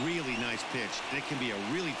was a really nice pitch. It can be a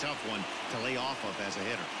really tough one to lay off of as a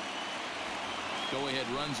hitter. Go-ahead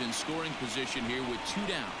runs in scoring position here with 2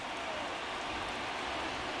 down.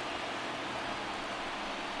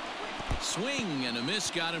 Swing and a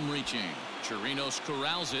miss got him reaching. Chirinos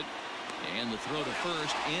corrals it, and the throw to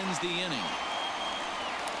first ends the inning.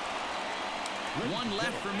 1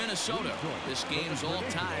 left for Minnesota. This game's all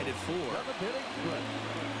tied at 4.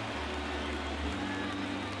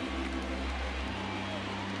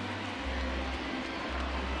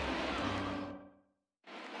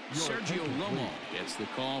 Sergio Romo gets the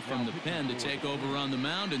call from the pen to take over on the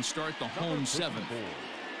mound and start the home 7th.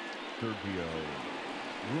 Sergio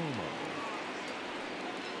Romo.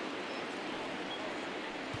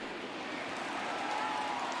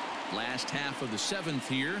 Last half of the 7th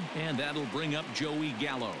here, and that'll bring up Joey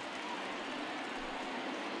Gallo.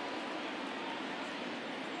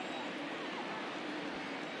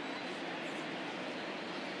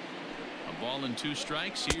 A ball and 2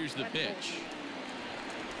 strikes. Here's the pitch.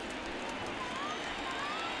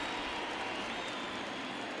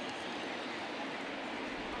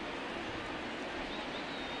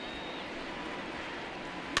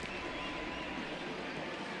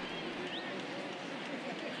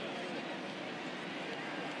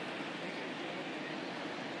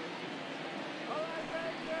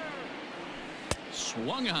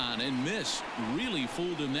 Swung on and missed. Really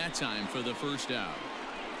fooled him that time for the first out.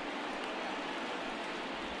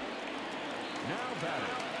 Now batting,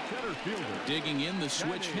 center fielder. Digging in the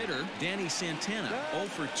switch hitter, Danny Santana. 0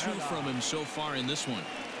 for 2 from him so far in this one.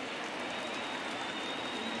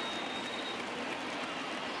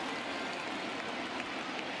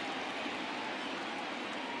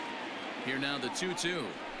 Here now the 2-2.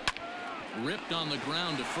 Ripped on the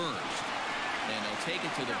ground to first. And he'll take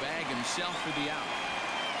it to the bag himself for the out.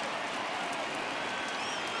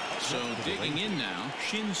 So digging in now,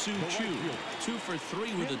 Shin-Soo Choo. 2 for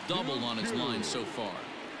 3 with a double on his line so far.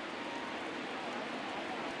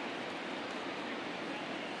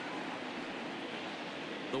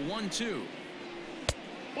 The 1-2.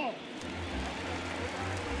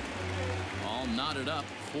 All knotted up.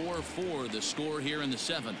 4-4 the score here in the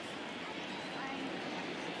 7th.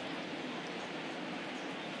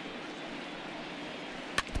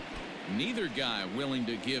 Neither guy willing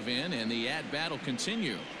to give in, and the at-bat will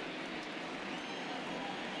continue.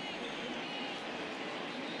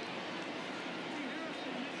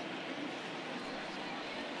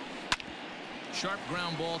 Sharp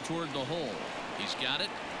ground ball toward the hole. He's got it.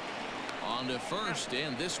 On to first,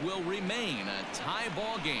 and this will remain a tie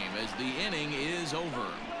ball game as the inning is over.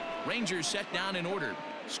 Rangers set down in order.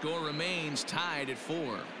 Score remains tied at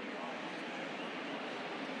 4.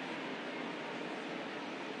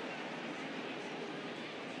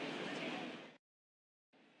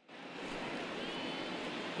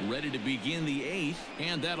 Ready to begin the 8th,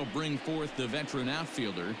 and that'll bring forth the veteran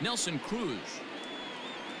outfielder, Nelson Cruz.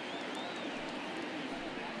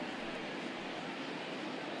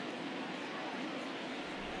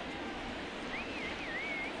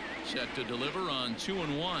 Set to deliver on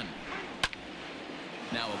 2-1.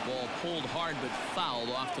 Now a ball pulled hard but fouled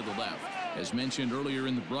off to the left. As mentioned earlier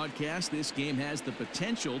in the broadcast, this game has the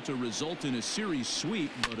potential to result in a series sweep,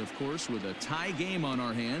 but of course with a tie game on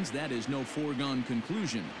our hands, that is no foregone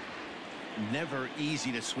conclusion. Never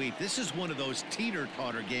easy to sweep. This is one of those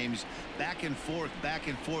teeter-totter games, back and forth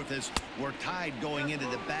as we're tied going into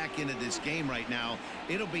the back end of this game right now.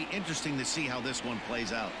 It'll be interesting to see how this one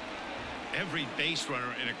plays out. Every base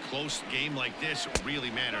runner in a close game like this really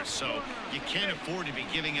matters, so you can't afford to be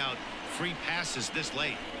giving out free passes this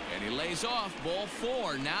late. And he lays off. Ball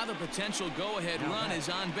 4. Now the potential go-ahead run is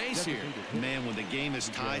on base here. Man, when the game is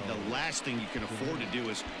tied, the last thing you can afford to do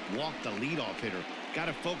is walk the leadoff hitter. Got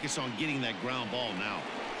to focus on getting that ground ball now.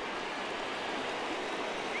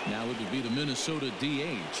 Now it would be the Minnesota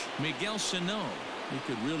DH, Miguel Sano. He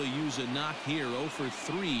could really use a knock here. 0 for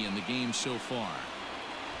 3 in the game so far.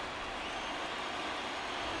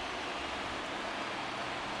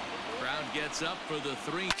 Crowd gets up for the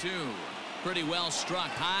 3-2. Pretty well struck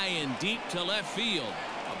high and deep to left field.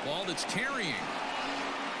 A ball that's carrying.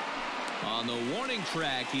 On the warning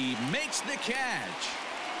track, he makes the catch.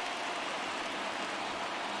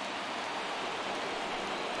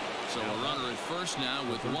 So a runner at first now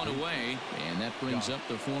with 1 away, and that brings up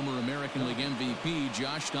the former American League MVP,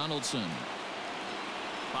 Josh Donaldson.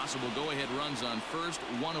 Possible go-ahead runs on first,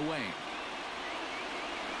 1 away.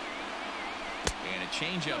 And a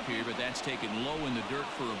changeup here, but that's taken low in the dirt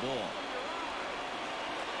for a ball.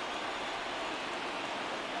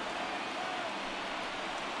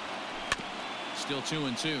 Still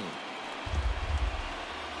 2-2.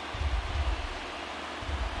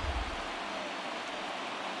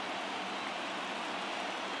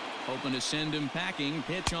 Hoping to send him packing.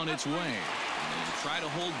 Pitch on its way. And try to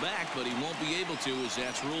hold back, but he won't be able to as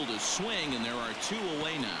that's ruled a swing, and there are 2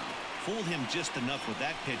 away now. Fooled him just enough with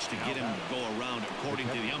that pitch to get him to go around, according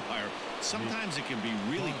to the umpire. Sometimes it can be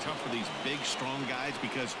really tough for these big, strong guys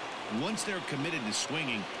because once they're committed to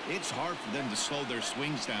swinging, it's hard for them to slow their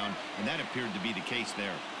swings down, and that appeared to be the case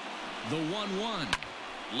there. The 1-1.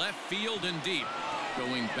 Left field and deep.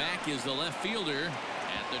 Going back is the left fielder.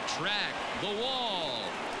 At the track, the wall.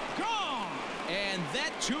 Gone! And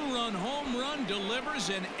that 2-run home run delivers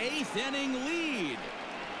an 8th inning lead.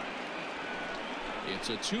 It's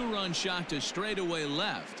a 2-run shot to straightaway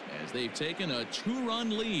left as they've taken a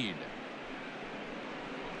 2-run lead.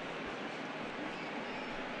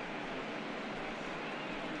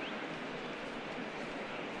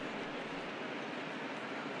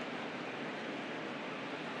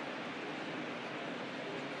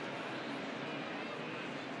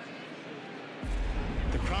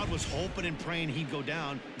 Was hoping and praying he'd go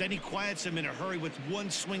down. Then he quiets him in a hurry with one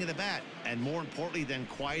swing of the bat. And more importantly than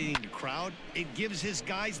quieting the crowd, it gives his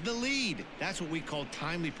guys the lead. That's what we call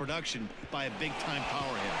timely production by a big-time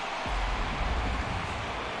power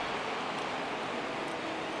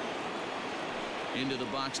hitter. Into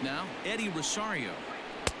the box now, Eddie Rosario.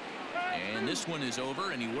 And this one is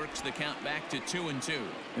over, and he works the count back to 2-2.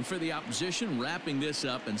 And for the opposition, wrapping this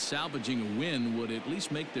up and salvaging a win would at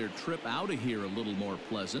least make their trip out of here a little more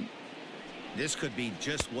pleasant. This could be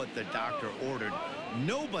just what the doctor ordered.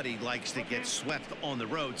 Nobody likes to get swept on the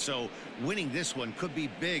road, so winning this one could be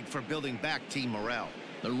big for building back team morale.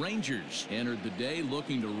 The Rangers entered the day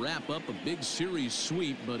looking to wrap up a big series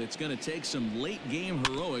sweep, but it's going to take some late-game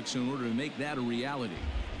heroics in order to make that a reality.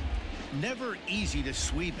 Never easy to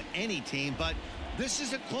sweep any team, but this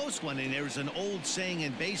is a close one, and there's an old saying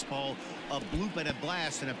in baseball, a bloop and a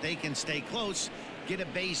blast, and if they can stay close, get a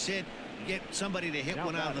base hit, get somebody to hit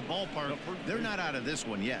one out of the ballpark, they're not out of this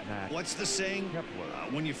one yet. What's the saying?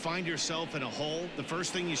 When you find yourself in a hole, the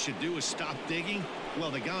first thing you should do is stop digging.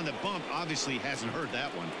 Well, the guy on the bump obviously hasn't heard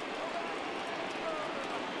that one.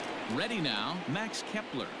 Ready now, Max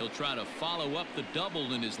Kepler. He'll try to follow up the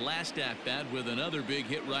double in his last at-bat with another big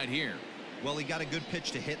hit right here. Well, he got a good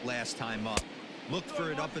pitch to hit last time up. Looked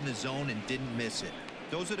for it up in the zone and didn't miss it.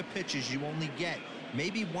 Those are the pitches you only get.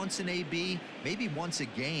 Maybe once an AB, maybe once a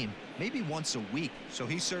game, maybe once a week. So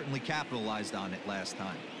he certainly capitalized on it last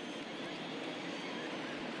time.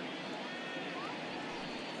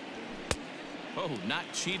 Oh, not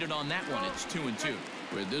cheated on that one. It's 2-2.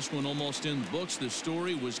 With this one almost in the books, the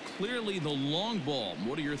story was clearly the long ball.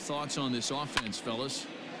 What are your thoughts on this offense, fellas?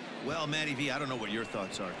 Well, Matty V, I don't know what your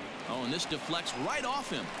thoughts are. Oh, and this deflects right off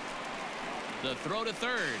him. The throw to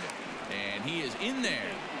third, and he is in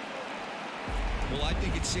there. Well, I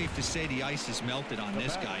think it's safe to say the ice has melted on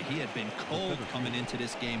this guy. He had been cold coming into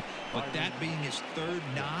this game, but that being his 3rd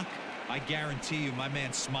knock, I guarantee you my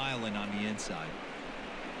man's smiling on the inside.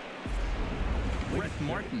 Brett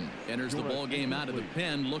Martin enters the ball game out of the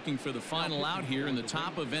pen, looking for the final out here in the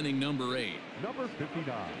top of inning number 8. Number 59,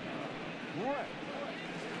 Brett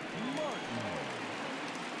Martin.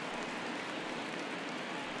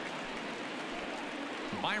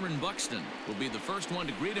 Byron Buxton will be the first one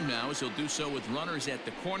to greet him now, as he'll do so with runners at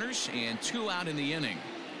the corners and 2 out in the inning.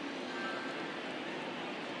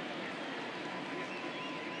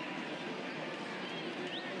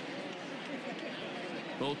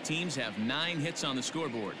 Both teams have 9 hits on the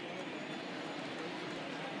scoreboard.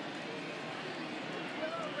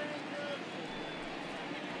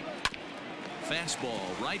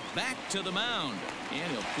 Fastball right back to the mound.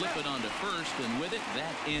 And he'll flip it onto first, and with it,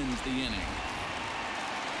 that ends the inning.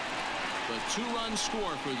 The 2-run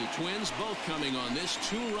score for the Twins, both coming on this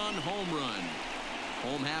 2-run home run.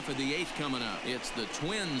 Home half of the 8th coming up. It's the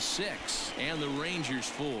Twins 6 and the Rangers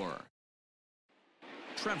 4.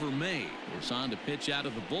 Trevor May is on to pitch out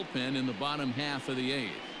of the bullpen in the bottom half of the 8th.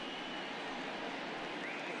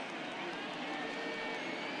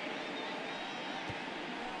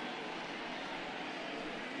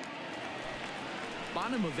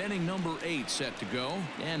 Bottom of inning number 8 set to go,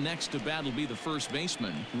 and next to bat will be the first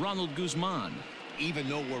baseman, Ronald Guzman. Even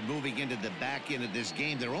though we're moving into the back end of this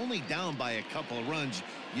game, they're only down by a couple of runs.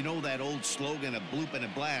 You know that old slogan, a bloop and a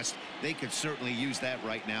blast. They could certainly use that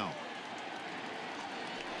right now.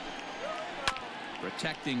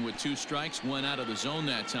 Protecting with 2 strikes, 1 out of the zone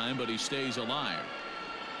that time, but he stays alive.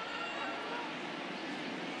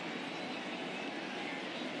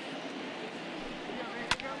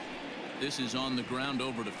 This is on the ground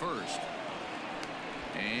over to first.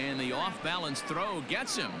 And the off-balance throw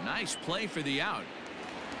gets him. Nice play for the out.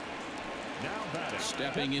 Now batting.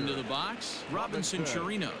 Stepping into the box, Robinson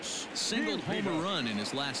Chirinos singled home a run in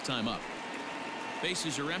his last time up.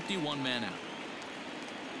 Bases are empty, one man out.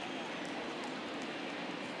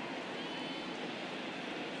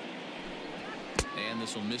 And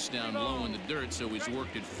this will miss down low in the dirt, so he's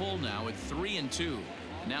worked it full now at 3-2.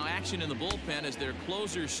 Now action in the bullpen as their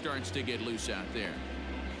closer starts to get loose out there.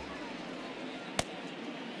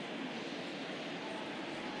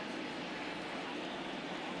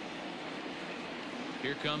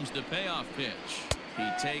 Here comes the payoff pitch. He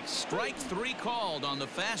takes strike 3 called on the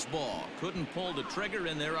fastball. Couldn't pull the trigger,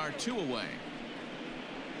 and there are 2 away.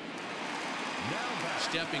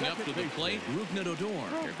 Stepping up to the plate, Rougned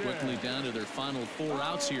Odor. They're quickly down to their final 4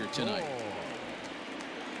 outs here tonight.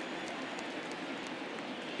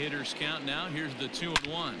 Hitters count now. Here's the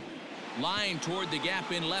 2-1. Line toward the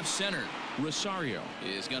gap in left center. Rosario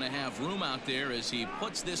is going to have room out there as he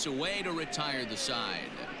puts this away to retire the side.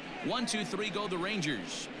 1-2-3 go the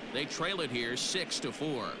Rangers. They trail it here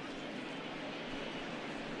 6-4.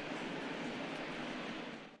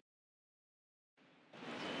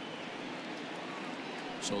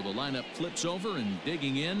 So the lineup flips over, and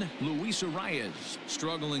digging in, Luis Arias,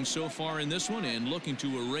 struggling so far in this one and looking to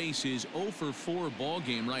erase his 0-for-4 ball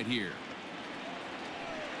game right here.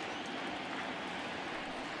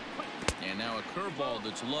 And now a curveball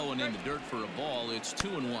that's low and in the dirt for a ball. It's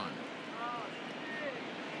 2-1.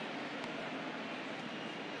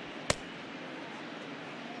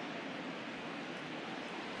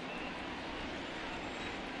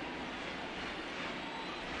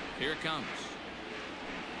 Here it comes.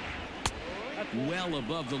 Well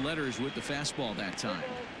above the letters with the fastball that time.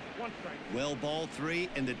 Well, ball 3,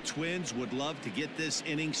 and the Twins would love to get this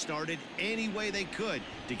inning started any way they could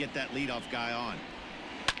to get that leadoff guy on.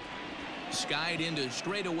 Skied into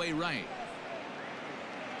straightaway right.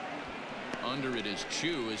 Under it is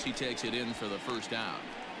Chu as he takes it in for the first out.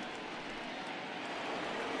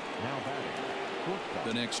 Now batting.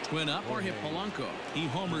 The next Twin up are hit Polanco. He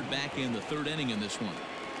homered back in the 3rd inning in this one.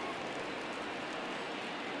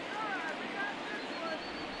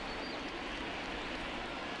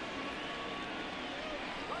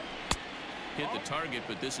 Hit the target,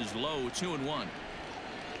 but this is low. 2-1.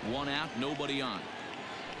 1 out, nobody on.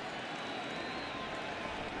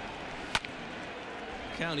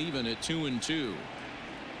 Count even at 2-2.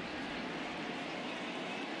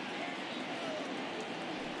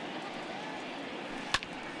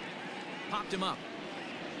 Popped him up.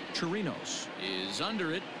 Chirinos is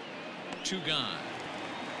under it. 2 gone.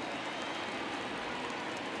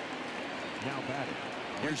 Now batting.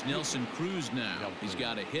 Here's Nelson Cruz now. He's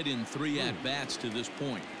got a hit in 3 at-bats to this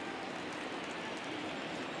point.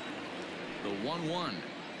 The 1-1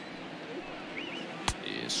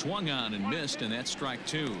 is swung on and missed, and that's strike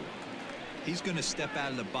 2. He's going to step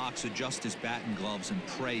out of the box, adjust his bat and gloves, and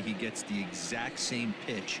pray he gets the exact same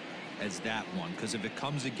pitch as that one, because if it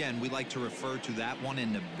comes again, we like to refer to that one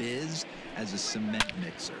in the biz as a cement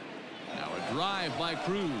mixer. Now a drive by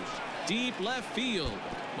Cruz. Deep left field.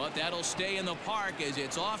 But that'll stay in the park as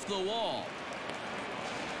it's off the wall.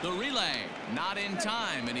 The relay not in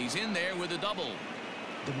time, and he's in there with a double.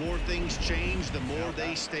 The more things change, the more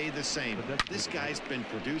they stay the same. This guy's been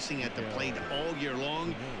producing at the plate all year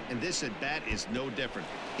long, and this at bat is no different.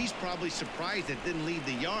 He's probably surprised it didn't leave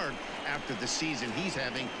the yard after the season he's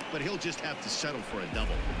having, but he'll just have to settle for a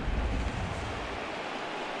double.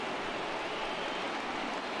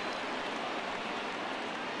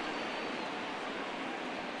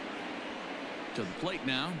 To the plate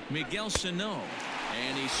now, Miguel Sano.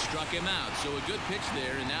 And he struck him out. So a good pitch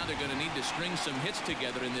there, and now they're going to need to string some hits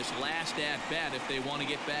together in this last at-bat if they want to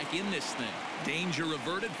get back in this thing. Danger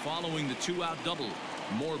averted following the 2-out double.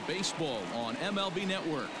 More baseball on MLB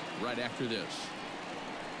Network right after this.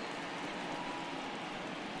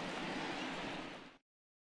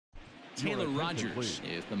 Taylor Rogers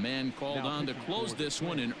is the man called on to close this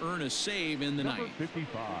one and earn a save in the Number ninth.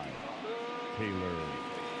 55, Taylor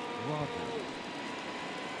Rogers.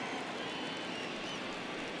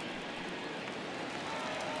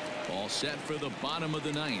 All set for the bottom of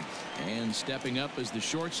the ninth. And stepping up as the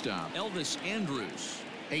shortstop, Elvis Andrus.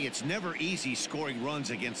 Hey, it's never easy scoring runs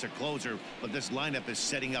against a closer, but this lineup is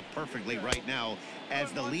setting up perfectly right now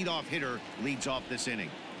as the leadoff hitter leads off this inning.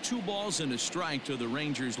 2 balls and a strike to the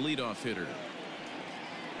Rangers leadoff hitter.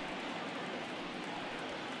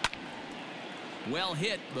 Well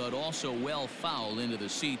hit, but also well fouled into the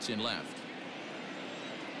seats in left.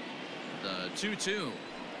 The 2-2.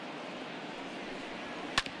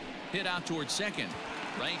 Hit out towards second.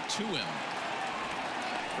 Right to him.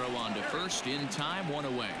 Throw on to first in time, 1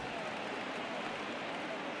 away.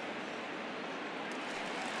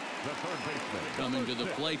 The third baseman. Coming to the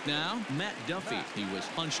plate now, Matt Duffy. He was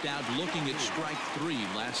punched out looking at strike 3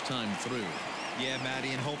 last time through. Yeah, Matty,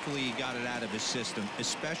 and hopefully he got it out of his system.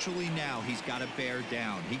 Especially now, he's got to bear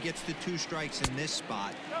down. He gets the 2 strikes in this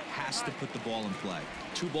spot, has to put the ball in play.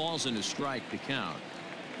 2 balls and a strike to count.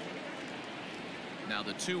 Now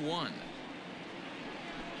the 2-1.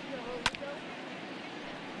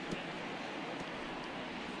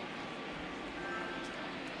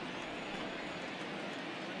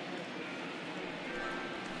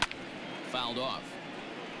 Fouled off.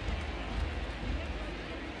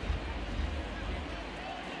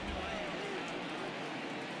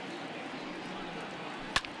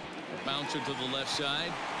 Bouncer to the left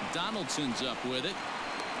side. Donaldson's up with it.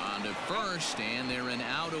 On to first, and they're an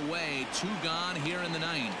out away. 2 gone here in the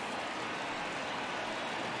 9th.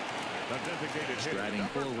 Striding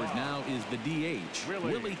forward now is the DH,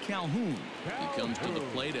 Willie Calhoun. He comes to the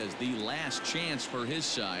plate as the last chance for his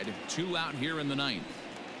side. 2 out here in the 9th.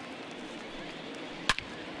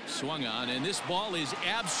 Swung on, and this ball is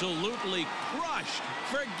absolutely crushed.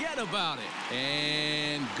 Forget about it.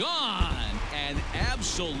 And gone. An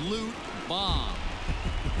absolute bomb.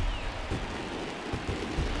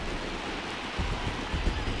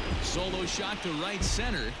 Solo shot to right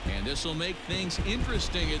center, and this will make things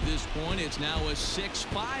interesting at this point. It's now a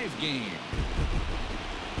 6-5 game.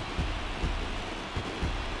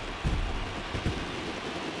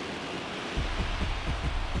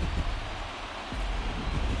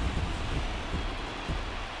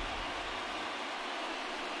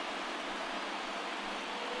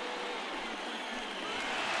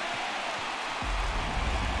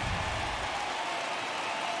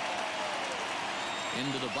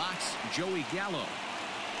 Into the box, Joey Gallo.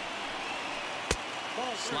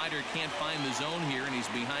 Slider can't find the zone here, and he's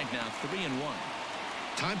behind now 3-1.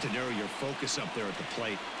 Time to narrow your focus up there at the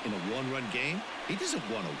plate. In a 1-run game, he doesn't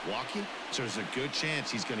want to walk you, so there's a good chance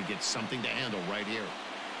he's going to get something to handle right here.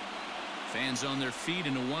 Fans on their feet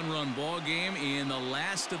in a 1-run ball game in the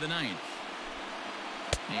last of the 9th.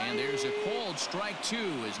 And there's a called strike 2,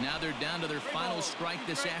 as now they're down to their final strike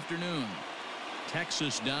this afternoon.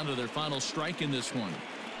 Texas down to their final strike in this one.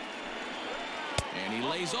 And he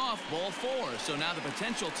lays off ball 4. So now the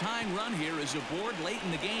potential tying run here is aboard late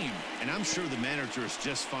in the game. And I'm sure the manager is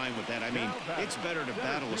just fine with that. I mean, it's better to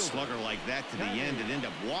battle a slugger like that to the end and end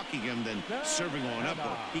up walking him than serving on up,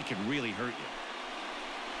 or he can really hurt you.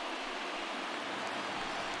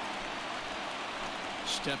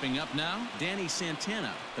 Stepping up now, Danny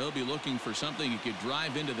Santana. He'll be looking for something he could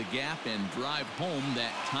drive into the gap and drive home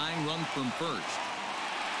that tying run from first.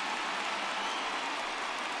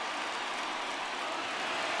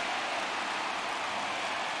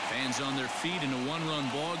 Fans on their feet in a 1-run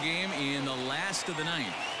ball game in the last of the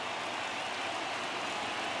 9th.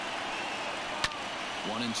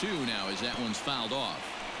 1-2 now as that one's fouled off.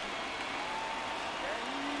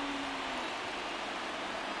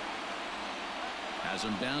 Has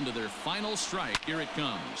them down to their final strike. Here it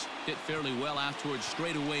comes. Hit fairly well out towards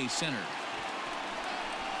straightaway center.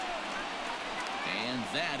 And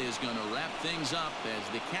that is going to wrap things up as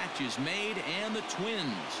the catch is made, and the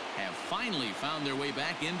Twins have finally found their way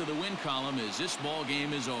back into the win column as this ball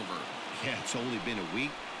game is over. Yeah, it's only been a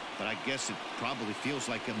week, but I guess it probably feels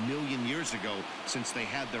like a million years ago since they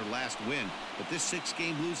had their last win. But this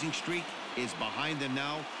 6-game losing streak is behind them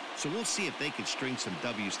now, so we'll see if they can string some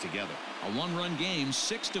W's together. A 1-run game,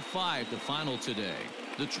 6-5 the final today.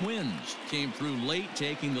 The Twins came through late,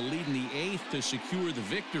 taking the lead in the 8th to secure the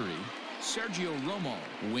victory. Sergio Romo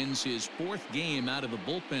wins his 4th game out of the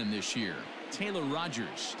bullpen this year. Taylor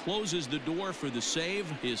Rogers closes the door for the save,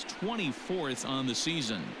 his 24th on the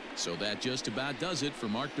season. So that just about does it. For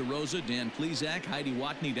Mark DeRosa, Dan Plesac, Heidi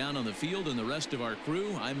Watney down on the field, and the rest of our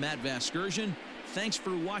crew, I'm Matt Vasgersian. Thanks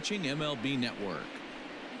for watching MLB Network.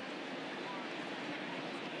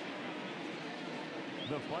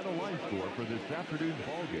 The final line score for this afternoon's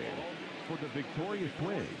ball game for the victorious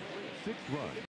Twins, 6 runs.